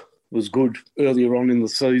Scott was good earlier on in the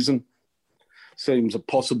season. Seems a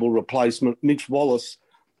possible replacement. Mitch Wallace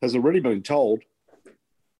has already been told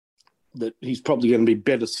that he's probably going to be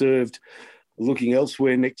better served looking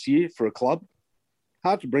elsewhere next year for a club.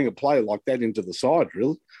 Hard to bring a player like that into the side,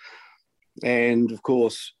 really. And, of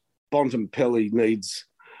course, Bontempelli needs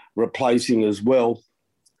replacing as well.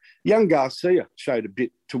 Young Garcia showed a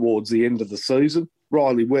bit towards the end of the season.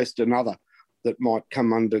 Riley West, another that might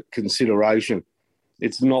come under consideration.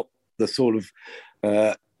 It's not the sort of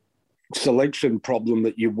selection problem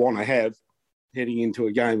that you want to have heading into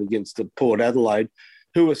a game against the Port Adelaide,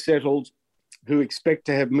 who are settled, who expect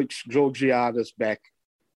to have Mitch Georgiadis back.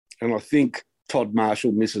 And I think Todd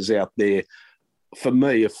Marshall misses out there. For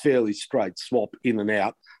me, a fairly straight swap in and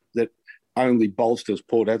out that only bolsters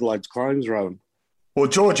Port Adelaide's claims, Rowan. Well,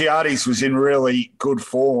 Georgiades was in really good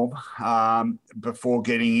form before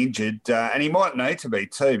getting injured, and he might need to be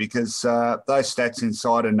too, because those stats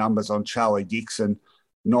insider numbers on Charlie Dixon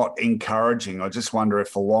not encouraging. I just wonder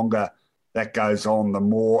if the longer that goes on, the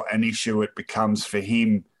more an issue it becomes for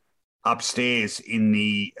him upstairs in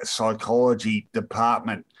the psychology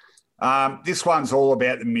department. This one's all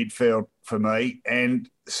about the midfield for me, and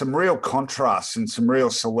some real contrasts and some real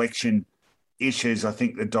selection issues I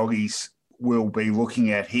think the Doggies will be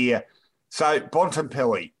looking at here. So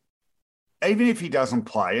Bontempelli, even if he doesn't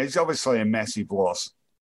play, he's obviously a massive loss,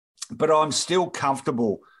 but I'm still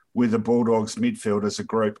comfortable with the Bulldogs midfield as a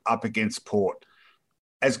group up against Port.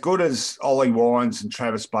 As good as Ollie Wines and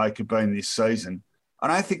Travis Boak have been this season, I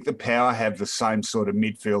don't think the Power have the same sort of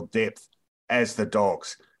midfield depth as the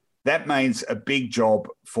Dogs. That means a big job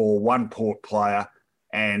for one Port player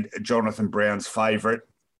and Jonathan Brown's favourite,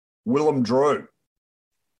 Willem Drew.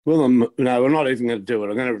 Willem, no, we're not even going to do it.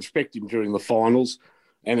 I'm going to respect him during the finals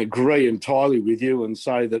and agree entirely with you and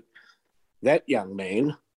say that that young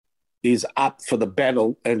man is up for the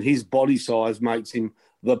battle, and his body size makes him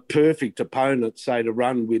the perfect opponent, say, to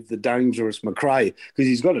run with the dangerous McRae, because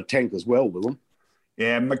he's got a tank as well, Willem.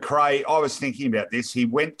 Yeah, McRae, I was thinking about this. He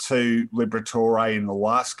went to Liberatore in the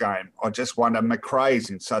last game. I just wonder, McRae is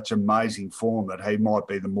in such amazing form that he might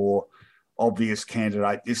be the more obvious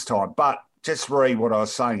candidate this time. But just read what I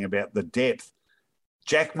was saying about the depth.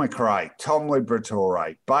 Jack McRae, Tom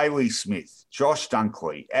Liberatore, Bailey Smith, Josh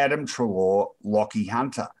Dunkley, Adam Treloar, Lockie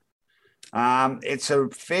Hunter. It's a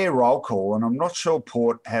fair roll call, and I'm not sure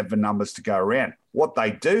Port have the numbers to go around. What they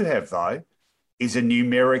do have, though, is a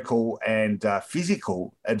numerical and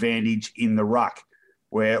physical advantage in the ruck,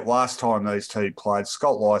 where last time these two played,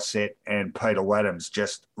 Scott Lysett and Peter Laddams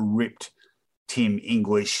just ripped Tim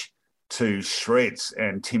English to shreds,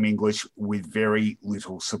 and Tim English with very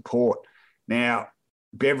little support. Now,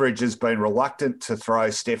 Beveridge has been reluctant to throw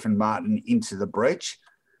Stephen Martin into the breach.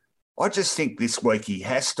 I just think this week he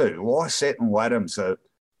has to. Lysett and Laddams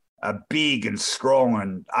are big and strong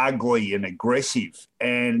and ugly and aggressive.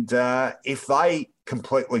 And if they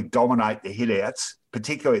completely dominate the hitouts,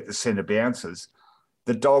 particularly at the centre bounces,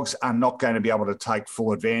 the Dogs are not going to be able to take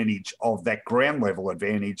full advantage of that ground level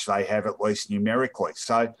advantage they have, at least numerically.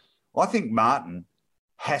 So I think Martin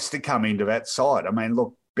has to come into that side. I mean,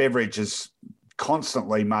 look, Beveridge has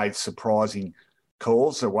constantly made surprising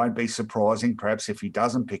calls. It won't be surprising, perhaps, if he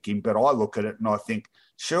doesn't pick him. But I look at it and I think,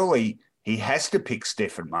 surely he has to pick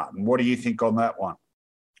Stephen Martin. What do you think on that one?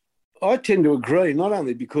 I tend to agree, not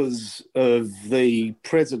only because of the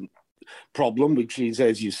present problem, which is,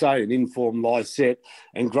 as you say, an informed Lysett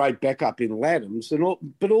and great backup in Laddams,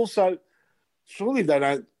 but also surely they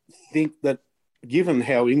don't think that, given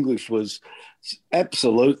how English was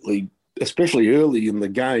absolutely, especially early in the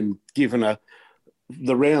game, given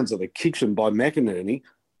the rounds of the kitchen by McInerney,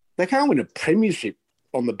 they can't win a premiership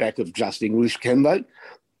on the back of just English, can they?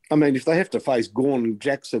 I mean, if they have to face Gawn and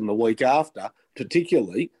Jackson the week after,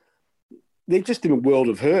 particularly, they're just in a world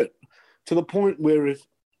of hurt, to the point where if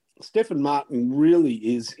Stephen Martin really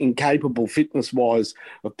is incapable fitness-wise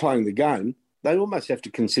of playing the game, they almost have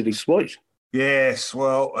to consider Sweet. Yes,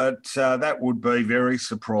 well, that would be very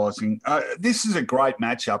surprising. This is a great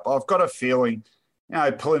matchup. I've got a feeling,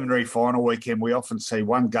 preliminary final weekend, we often see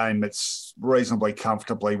one game that's reasonably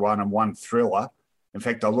comfortably won and one thriller. In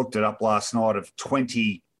fact, I looked it up last night. Of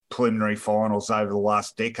 20 preliminary finals over the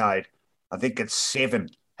last decade, I think it's 7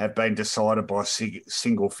 have been decided by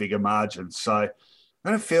single-figure margins. So I've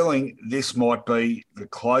got a feeling this might be the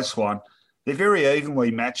close one. They're very evenly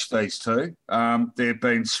matched, these two. They've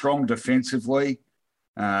been strong defensively.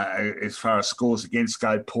 As far as scores against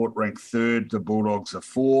go, Port ranked 3rd, the Bulldogs are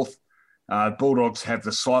 4th. Bulldogs have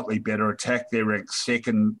the slightly better attack. They're ranked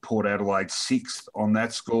 2nd, Port Adelaide 6th on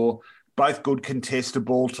that score. Both good contested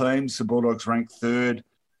ball teams. The Bulldogs ranked 3rd,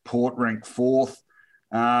 Port ranked 4th,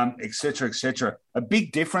 et cetera, et cetera. A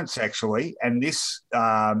big difference, actually, and this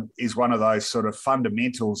is one of those sort of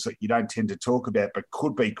fundamentals that you don't tend to talk about but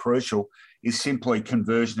could be crucial, is simply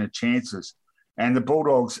conversion of chances. And the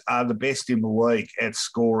Bulldogs are the best in the league at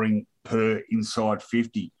scoring per inside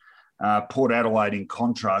 50. Port Adelaide, in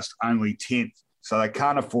contrast, only 10th. So they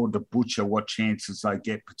can't afford to butcher what chances they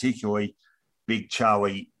get, particularly big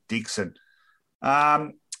Charlie Dixon.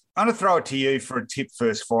 I'm going to throw it to you for a tip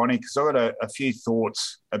first, Finey, because I've got a few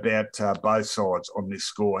thoughts about both sides on this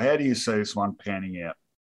score. How do you see this one panning out?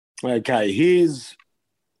 Okay, here's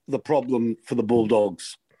the problem for the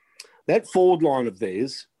Bulldogs. That forward line of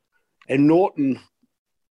theirs, and Norton,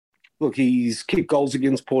 look, he's kicked goals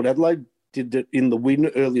against Port Adelaide, did it in the win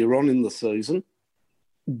earlier on in the season,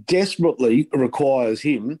 desperately requires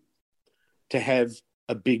him to have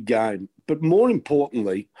a big game. But more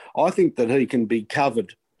importantly, I think that he can be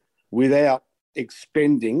covered without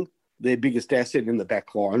expending their biggest asset in the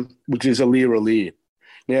back line, which is Aliir.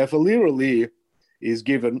 Now, if Aliir is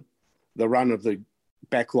given the run of the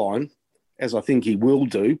back line, as I think he will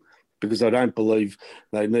do, because I don't believe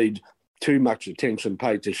they need too much attention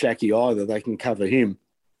paid to Shaki either, they can cover him.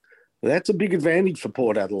 That's a big advantage for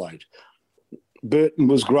Port Adelaide. Burton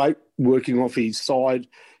was great working off his side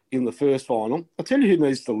in the first final. I'll tell you who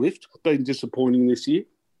needs to lift. Been disappointing this year.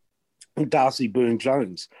 Darcy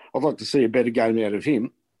Byrne-Jones. I'd like to see a better game out of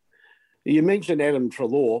him. You mentioned Adam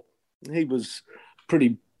Treloar. He was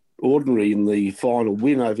pretty ordinary in the final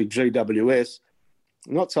win over GWS.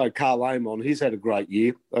 Not so Carl Amon. He's had a great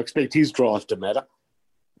year. I expect his drive to matter.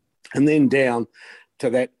 And then down to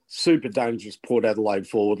that super dangerous Port Adelaide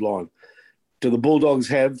forward line. Do the Bulldogs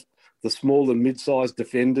have the small and mid-sized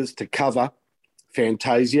defenders to cover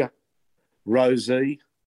Fantasia, Rosie,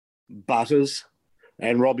 Butters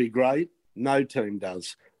and Robbie Gray? No team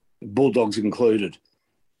does, Bulldogs included.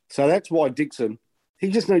 So that's why Dixon, he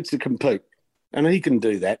just needs to compete, and he can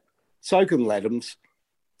do that. So can Laddams,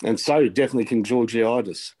 and so definitely can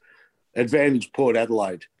Georgiadis. Advantage Port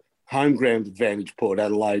Adelaide. Home ground advantage Port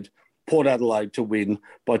Adelaide. Port Adelaide to win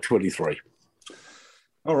by 23.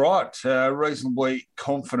 All right. Reasonably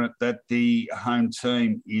confident that the home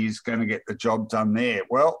team is going to get the job done there.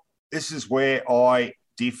 Well, this is where I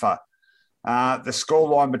differ. The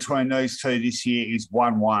scoreline between these two this year is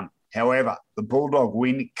 1-1. However, the Bulldog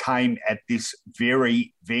win came at this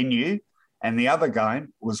very venue, and the other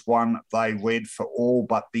game was one they led for all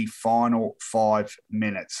but the final 5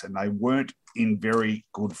 minutes, and they weren't in very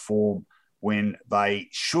good form when they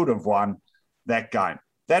should have won that game.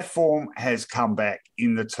 That form has come back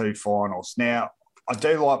in the two finals. Now, I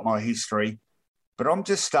do like my history, but I'm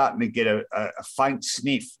just starting to get a faint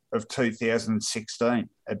sniff of 2016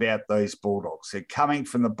 about these Bulldogs. They're coming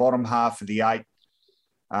from the bottom half of the eight.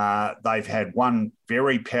 They've had one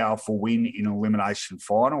very powerful win in an elimination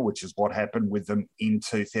final, which is what happened with them in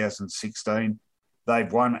 2016.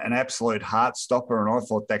 They've won an absolute heart stopper, and I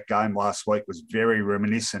thought that game last week was very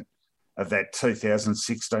reminiscent of that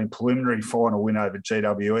 2016 preliminary final win over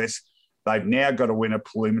GWS. They've now got to win a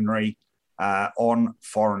preliminary on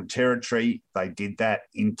foreign territory. They did that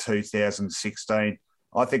in 2016.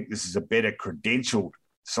 I think this is a better credentialed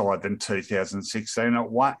side than 2016.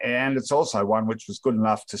 And it's also one which was good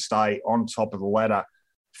enough to stay on top of the ladder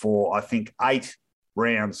for, I think, 8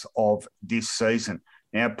 rounds of this season.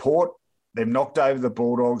 Now, Port, they've knocked over the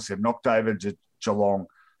Bulldogs, they've knocked over Geelong,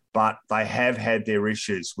 but they have had their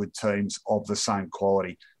issues with teams of the same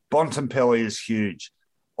quality. Bontempelli is huge.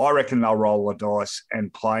 I reckon they'll roll the dice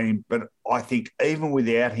and play him, but I think even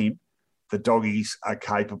without him, the Doggies are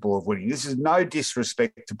capable of winning. This is no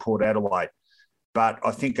disrespect to Port Adelaide, but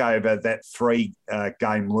I think over that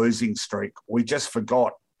 3-game losing streak, we just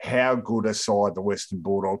forgot how good a side the Western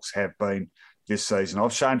Bulldogs have been this season.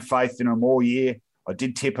 I've shown faith in them all year. I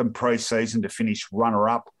did tip them pre-season to finish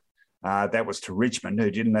runner-up. That was to Richmond, who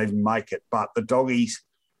didn't even make it. But the Doggies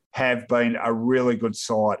have been a really good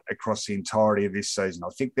side across the entirety of this season. I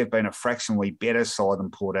think they've been a fractionally better side than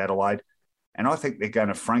Port Adelaide, and I think they're going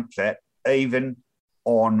to frank that even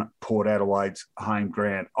on Port Adelaide's home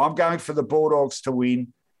ground. I'm going for the Bulldogs to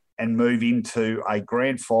win and move into a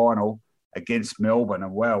grand final against Melbourne.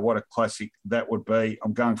 And wow, what a classic that would be.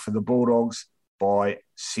 I'm going for the Bulldogs by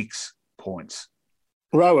 6 points.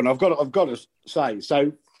 Rowan, I've got to say,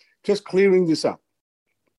 so just clearing this up.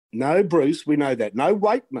 No Bruce, we know that. No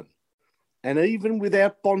Waitman. And even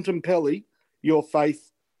without Bontempelli, your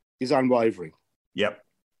faith is unwavering. Yep.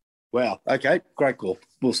 Wow. Okay, great call.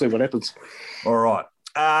 We'll see what happens. All right.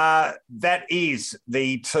 That is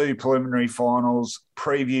the 2 preliminary finals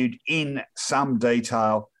previewed in some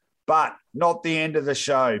detail, but not the end of the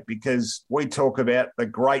show, because we talk about the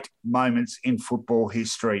great moments in football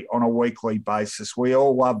history on a weekly basis. We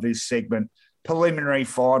all love this segment. Preliminary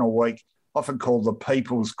final week, often called the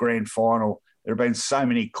People's Grand Final. There have been so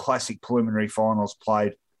many classic preliminary finals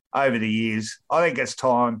played over the years. I think it's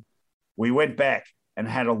time we went back and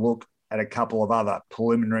had a look at a couple of other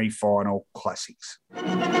preliminary final classics.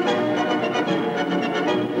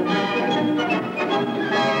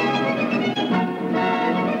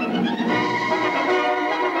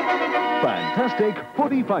 Fantastic football.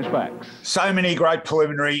 Footy Flashbacks. So many great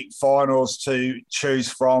preliminary finals to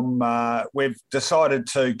choose from. We've decided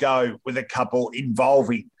to go with a couple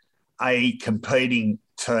involving a competing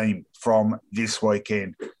team from this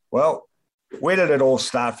weekend. Well, where did it all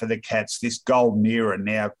start for the Cats? This golden era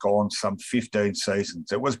now gone some 15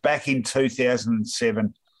 seasons. It was back in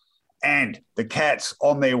 2007, and the Cats,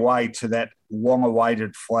 on their way to that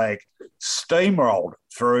long-awaited flag, steamrolled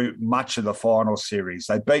through much of the final series.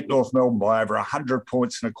 They beat North Melbourne by over 100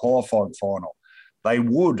 points in a qualifying final. They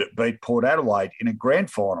would beat Port Adelaide in a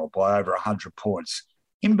grand final by over 100 points.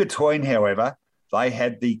 In between, however, they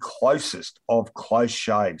had the closest of close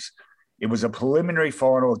shaves. It was a preliminary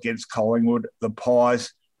final against Collingwood. The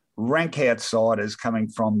Pies, rank outsiders coming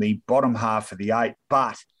from the bottom half of the 8,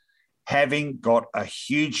 but having got a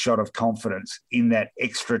huge shot of confidence in that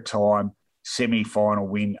extra time semi-final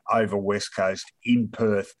win over West Coast in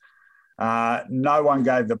Perth. No one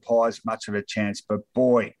gave the Pies much of a chance, but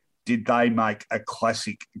boy, did they make a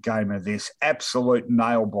classic game of this. Absolute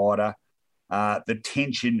nail-biter, the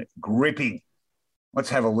tension gripping. Let's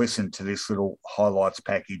have a listen to this little highlights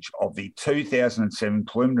package of the 2007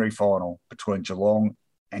 preliminary final between Geelong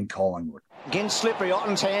and Collingwood. Again, slippery,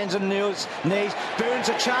 Otten's hands and knees. Burns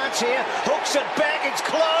a chance here, hooks it back, it's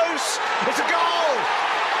close, it's a goal!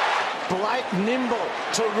 Blake nimble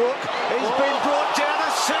to Rook, he's been brought down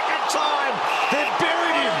a second time, they've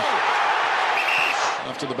buried him!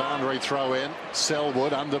 After the boundary throw in,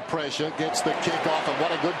 Selwood under pressure, gets the kick off, and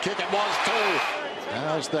what a good kick it was too!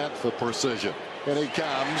 How's that for precision? And he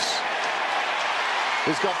comes.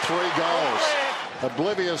 He's got 3 goals.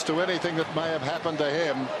 Oblivious to anything that may have happened to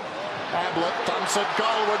him. Ablett thumps it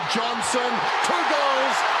goal with Johnson. 2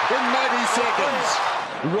 goals in 90 seconds.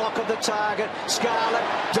 Rock of the target. Scarlett.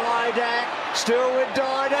 Didak. Still with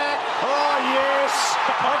Didak. Oh, yes.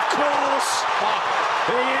 Of course.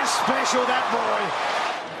 He is special, that boy.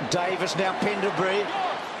 Davis now Penderbury.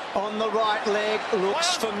 On the right leg,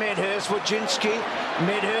 looks for Medhurst, Wojcinski.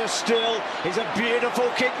 Medhurst still, is a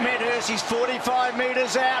beautiful kick, Medhurst, he's 45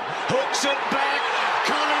 metres out, hooks it back,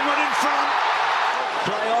 Collingwood in front.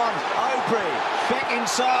 Play on, Aubrey, back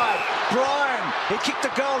inside, Bryan, he kicked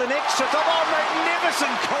the goal in extra time, oh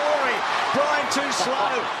magnificent Corey, Bryan too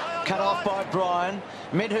slow. Cut off by Bryan.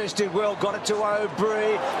 Medhurst did well, got it to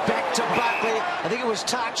Aubrey, back to Buckley. I think it was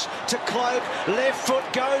touch to Cloak. Left foot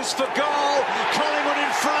goes for goal. Collingwood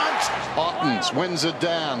in front. Ottens wins it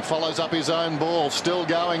down, follows up his own ball. Still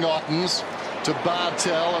going Ottens to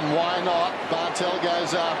Bartel, and why not? Bartel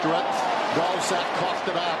goes after it. Goldsack coughed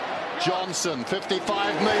it up. Johnson,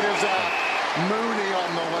 55 metres out. Mooney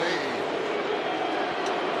on the way.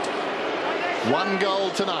 1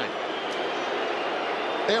 goal tonight.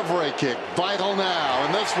 Every kick vital now,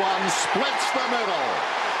 and this one splits the middle.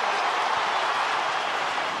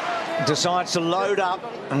 Decides to load up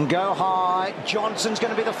and go high. Johnson's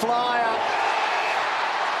going to be the flyer.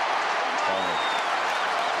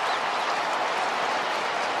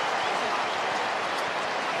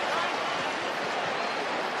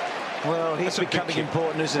 Well, he's becoming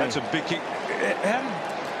important, isn't he? That's a big kick.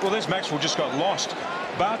 Well, there's Maxwell just got lost.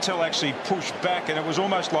 Bartel actually pushed back, and it was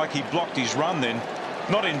almost like he blocked his run then.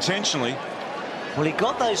 Not intentionally. Well, he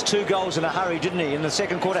got those 2 goals in a hurry, didn't he, in the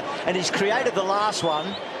second quarter? And he's created the last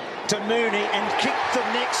one to Mooney and kicked the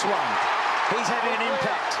next one. He's having an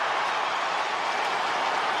impact.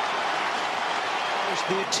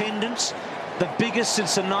 The attendance, the biggest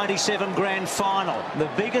since the 97 grand final. The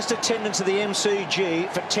biggest attendance of the MCG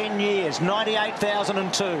for 10 years,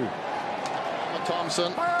 98,002.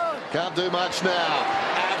 Thompson can't do much now.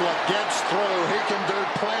 Ablett gets through. He can do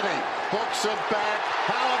plenty. Hooks it back.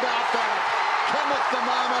 How about that? Cometh the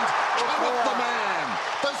moment. Cometh the man.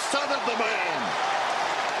 The son of the man.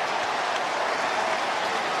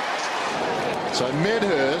 So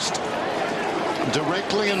Medhurst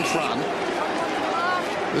directly in front.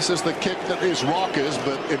 This is the kick that is Rockers,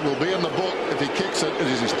 but it will be in the book if he kicks it. It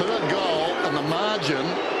is his 3rd goal, and the margin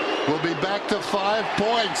will be back to 5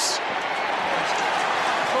 points.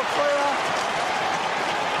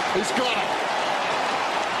 He's got it.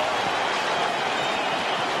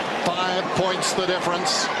 5 points the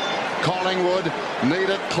difference. Collingwood need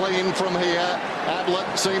it clean from here.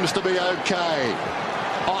 Ablett seems to be okay.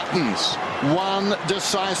 Ottens, 1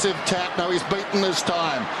 decisive tap. No, he's beaten this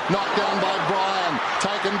time. Knocked down by Bryan.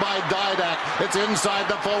 Taken by Didak. It's inside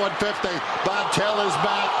the forward 50. Bartel is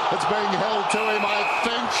back. It's being held to him, I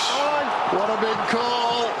think. What a big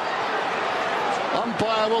call.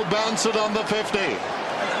 Umpire will bounce it on the 50.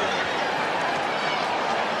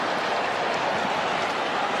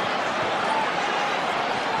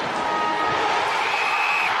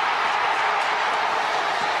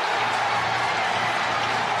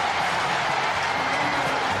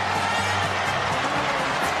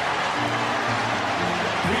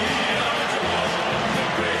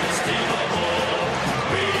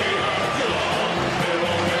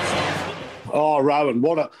 Rowan,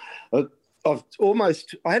 I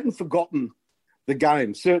hadn't forgotten the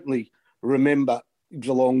game. Certainly remember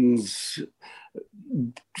Geelong's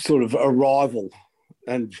sort of arrival,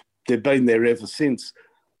 and they've been there ever since.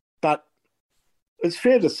 But it's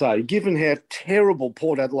fair to say, given how terrible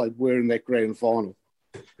Port Adelaide were in that grand final,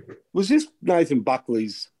 was this Nathan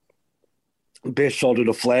Buckley's best shot at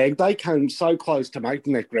a flag? They came so close to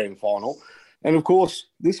making that grand final. And, of course,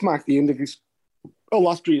 this marked the end of his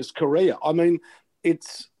illustrious career. I mean,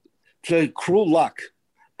 it's cruel luck.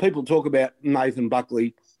 People talk about Nathan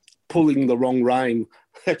Buckley pulling the wrong rein.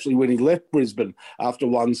 Actually, when he left Brisbane after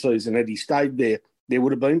one season, had he stayed there, there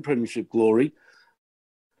would have been premiership glory.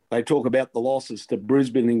 They talk about the losses to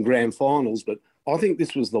Brisbane in grand finals, but I think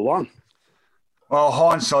this was the one. Well,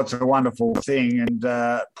 hindsight's a wonderful thing, and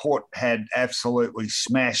Port had absolutely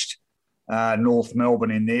smashed North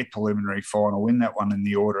Melbourne in their preliminary final, in that one in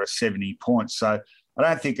the order of 70 points. So I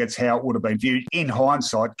don't think it's how it would have been viewed in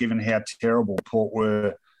hindsight, given how terrible Port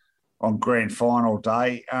were on grand final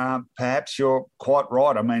day. Perhaps you're quite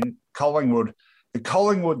right. I mean, the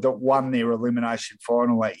Collingwood that won their elimination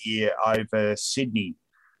final that year over Sydney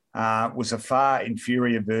was a far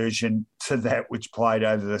inferior version to that which played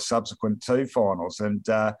over the subsequent two finals. And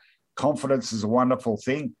confidence is a wonderful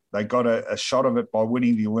thing. They got a shot of it by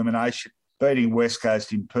winning the elimination, beating West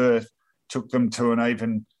Coast in Perth, took them to an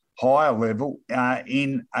even higher level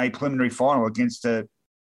in a preliminary final against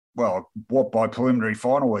what by preliminary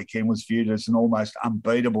final weekend was viewed as an almost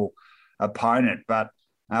unbeatable opponent. But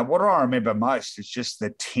what I remember most is just the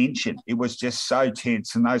tension. It was just so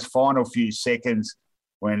tense. And those final few seconds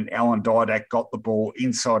when Alan Didak got the ball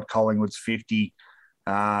inside Collingwood's 50,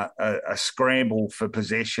 a scramble for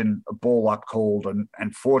possession, a ball up called,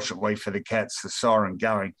 and fortunately for the Cats, the siren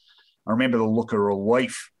going. I remember the look of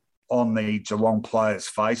relief on the Geelong players'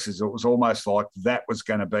 faces. It was almost like that was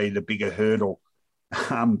going to be the bigger hurdle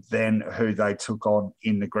than who they took on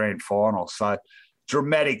in the grand final. So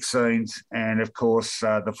dramatic scenes, and of course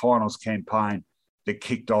the finals campaign that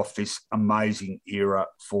kicked off this amazing era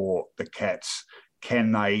for the Cats.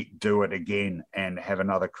 Can they do it again and have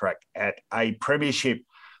another crack at a premiership?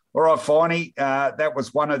 All right, Finey, that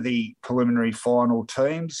was one of the preliminary final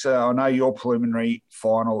teams. I know your preliminary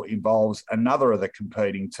final involves another of the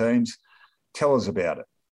competing teams. Tell us about it.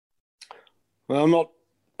 Well, not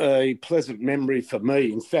a pleasant memory for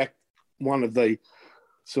me. In fact, one of the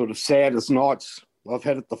sort of saddest nights I've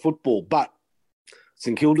had at the football. But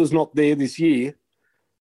St Kilda's not there this year,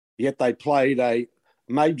 yet they played a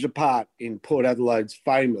major part in Port Adelaide's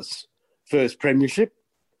famous first premiership.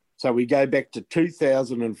 So we go back to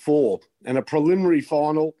 2004 and a preliminary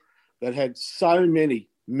final that had so many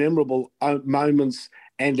memorable moments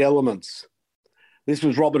and elements. This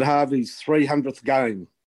was Robert Harvey's 300th game.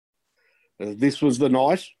 This was the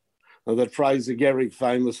night that Fraser Gehrig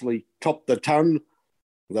famously topped the ton.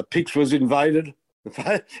 The pitch was invaded.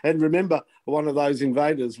 And remember, one of those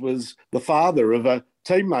invaders was the father of a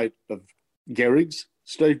teammate of Gehrig's,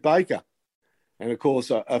 Steve Baker. And, of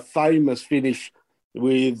course, a famous finish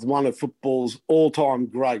with one of football's all-time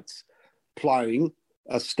greats playing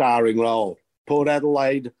a starring role. Port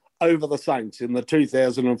Adelaide over the Saints in the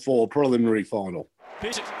 2004 preliminary final.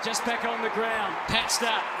 Bishop just back on the ground, patched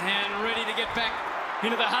up and ready to get back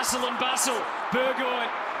into the hustle and bustle. Burgoyne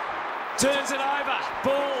turns it over.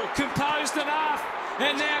 Ball composed enough.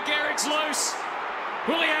 And now Gehrig's loose.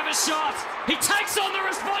 Will he have a shot? He takes on the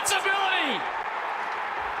responsibility.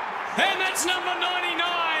 And that's number 99,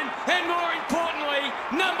 and more importantly,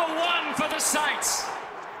 number 1 for the Saints.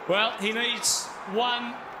 Well, he needs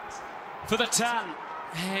 1 for the ton.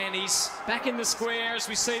 And he's back in the square as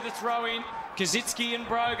we see the throw in. Kazitsky and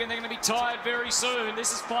Brogan, they're going to be tired very soon.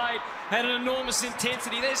 This is played at an enormous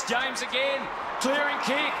intensity. There's James again. Clearing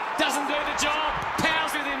kick. Doesn't do the job.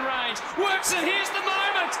 Powell's within range. Works it. Here's the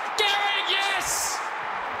moment. Gehrig, yes!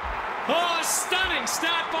 Oh, a stunning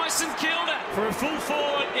start by St Kilda. For a full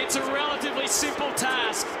forward, it's a relatively simple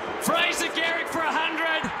task. Fraser Gehrig for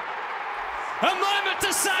 100. A moment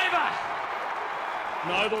to savour.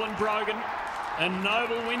 Noble and Brogan. And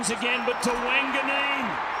Noble wins again, but to Wanganeen,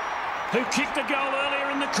 who kicked a goal earlier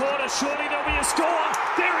in the quarter. Surely there'll be a score.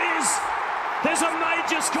 There is. There's a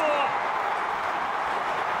major score.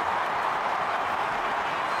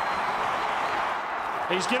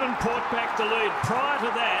 He's given Port back the lead. Prior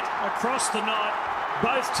to that, across the night,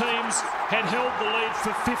 both teams had held the lead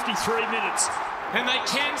for 53 minutes. And they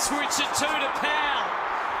can switch it to Powell.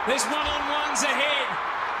 There's one-on-ones ahead.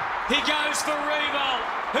 He goes for Revolt,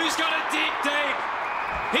 who's got to dig deep.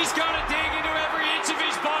 He's got to dig into every inch of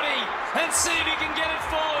his body and see if he can get it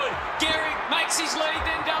forward. Gehrig makes his lead,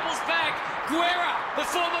 then doubles back. Guerra, the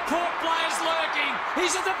former Port player's lurking.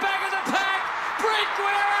 He's at the back of the pack. Brett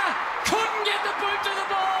Guerra couldn't get the boot to the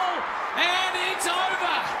ball. And it's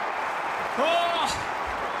over. Oh,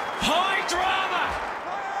 high drama.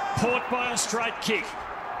 Port by a straight kick.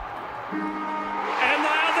 And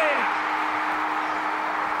they are there.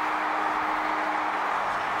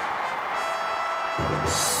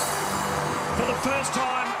 For the first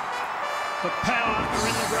time, the Power are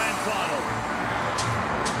in the grand final.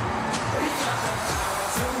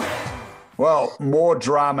 Well, more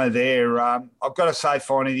drama there. I've got to say,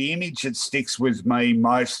 finally, the image that sticks with me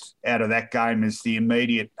most out of that game is the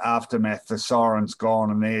immediate aftermath. The siren's gone,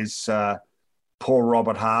 and there's poor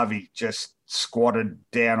Robert Harvey just squatted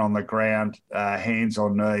down on the ground, hands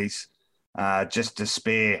on knees, just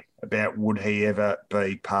despair about would he ever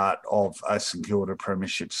be part of a St Kilda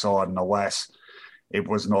premiership side. And alas, it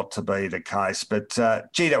was not to be the case. But,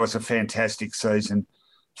 gee, that was a fantastic season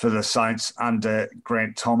for the Saints under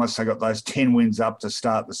Grant Thomas. They got those 10 wins up to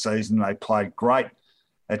start the season. They played great,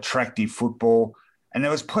 attractive football. And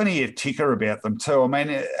there was plenty of ticker about them too. I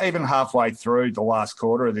mean, even halfway through the last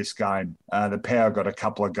quarter of this game, the Power got a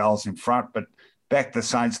couple of goals in front, but back the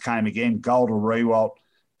Saints came again. Goal to Rewalt,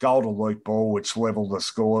 goal to Luke Ball, which levelled the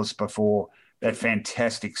scores before that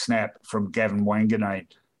fantastic snap from Gavin Wanganeen.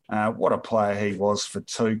 What a player he was for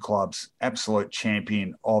two clubs. Absolute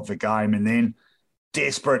champion of the game. And then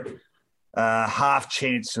desperate half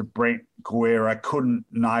chance of Brent Guerra, couldn't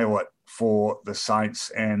nail it for the Saints,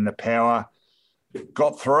 and the Power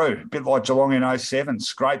got through, a bit like Geelong in 07,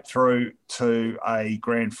 scraped through to a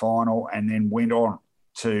grand final and then went on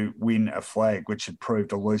to win a flag, which had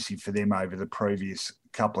proved elusive for them over the previous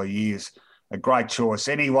couple of years. A great choice.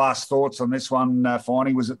 Any last thoughts on this one,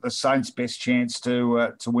 Finey? Was it the Saints' best chance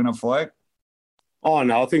to win a flag? Oh,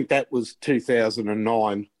 no, I think that was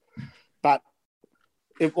 2009. But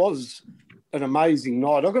it was an amazing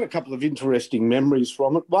night. I've got a couple of interesting memories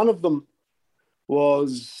from it. One of them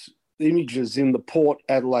was images in the Port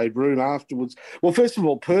Adelaide room afterwards. Well, first of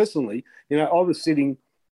all, personally, I was sitting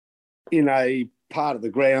in a part of the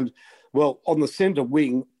ground, well, on the centre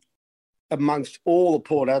wing, amongst all the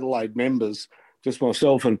Port Adelaide members, just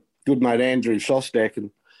myself and good mate Andrew Shostak, and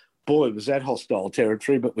boy, was that hostile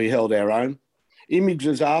territory, but we held our own.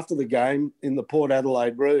 Images after the game in the Port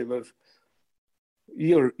Adelaide room of,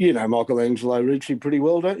 you know Michelangelo Ricci pretty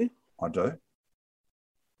well, don't you? I do.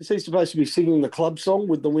 Is he supposed to be singing the club song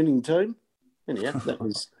with the winning team? Anyhow, that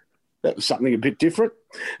was something a bit different.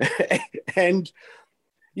 And,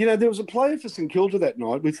 there was a player for St Kilda that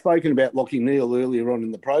night. We've spoken about Lachie Neale earlier on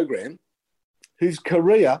in the program, whose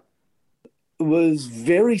career was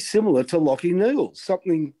very similar to Lachie Neale's.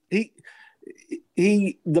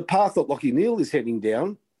 The path that Lachie Neale is heading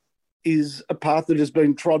down is a path that has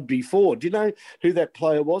been trod before. Do you know who that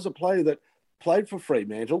player was? A player that played for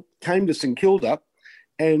Fremantle, came to St Kilda,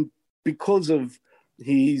 and because of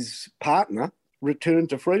his partner, returned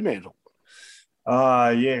to Fremantle.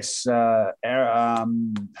 Yes. Heath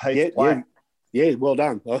Black. Yeah, well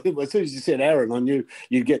done. As soon as you said Aaron, I knew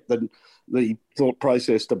you'd get the thought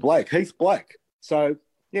process to Black. Heath Black. So,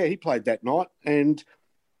 yeah, he played that night. And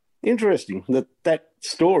interesting that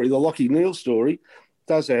story, the Lachie Neale story,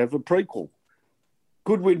 does have a prequel.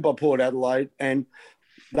 Good win by Port Adelaide, and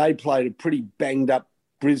they played a pretty banged-up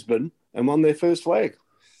Brisbane and won their first flag.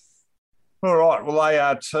 All right. Well, they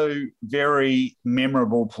are two very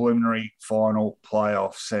memorable preliminary final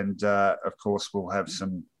playoffs. And, of course, we'll have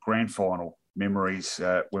some grand final memories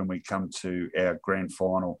when we come to our grand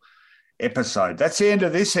final episode. That's the end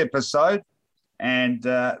of this episode. And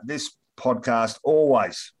this podcast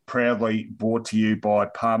always proudly brought to you by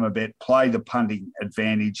Palmerbet. Play the punting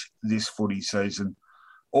advantage this footy season.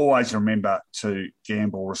 Always remember to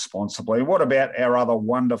gamble responsibly. What about our other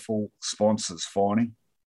wonderful sponsors, Finey?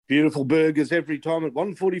 Beautiful burgers every time at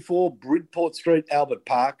 144 Bridport Street, Albert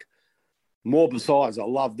Park. More besides, I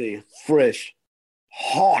love their fresh,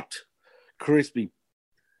 hot, crispy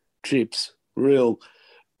chips. Real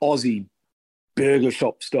Aussie burger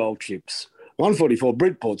shop style chips. 144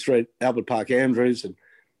 Bridport Street, Albert Park, Andrews, and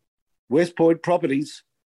West Point Properties.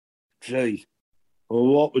 Gee,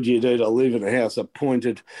 what would you do to live in a house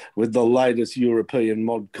appointed with the latest European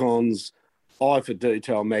mod cons? Eye for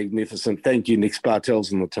detail, magnificent. Thank you, Nick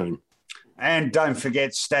Spartels and the team. And don't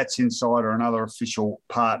forget Stats Insider, another official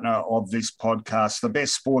partner of this podcast, the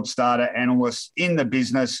best sports data analysts in the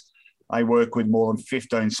business. They work with more than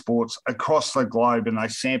 15 sports across the globe, and they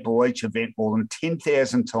sample each event more than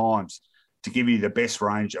 10,000 times to give you the best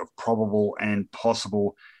range of probable and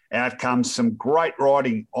possible Out comes some great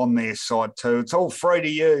writing on their site too. It's all free to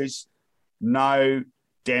use. No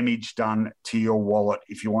damage done to your wallet.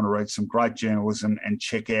 If you want to read some great journalism and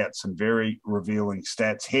check out some very revealing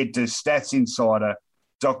stats, head to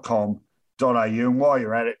statsinsider.com.au. And while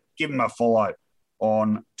you're at it, give them a follow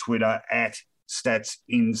on Twitter at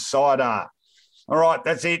statsinsider. All right,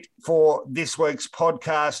 that's it for this week's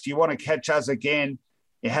podcast. You want to catch us again,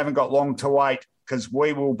 you haven't got long to wait, because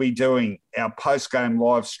we will be doing our post-game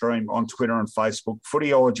live stream on Twitter and Facebook,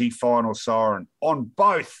 Footyology Final Siren, on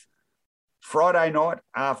both Friday night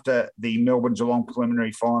after the Melbourne-Geelong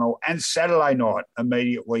preliminary final and Saturday night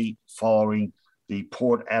immediately following the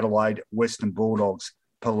Port Adelaide Western Bulldogs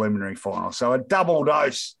preliminary final. So a double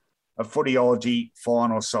dose of Footyology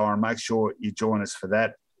Final Siren. Make sure you join us for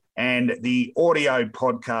that. And the audio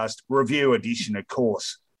podcast review edition, of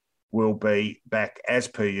course, will be back as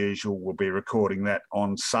per usual. We'll be recording that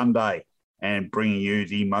on Sunday and bringing you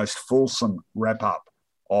the most fulsome wrap-up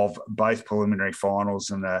of both preliminary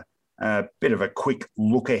finals and a bit of a quick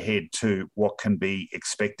look ahead to what can be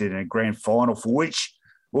expected in a grand final, for which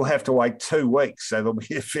we'll have to wait 2 weeks. So there'll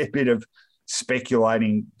be a fair bit of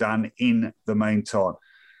speculating done in the meantime.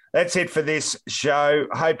 That's it for this show.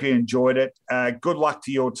 Hope you enjoyed it. Good luck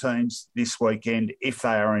to your teams this weekend if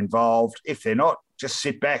they are involved. If they're not, just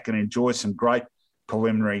sit back and enjoy some great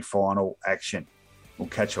preliminary final action. We'll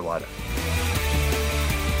catch you later.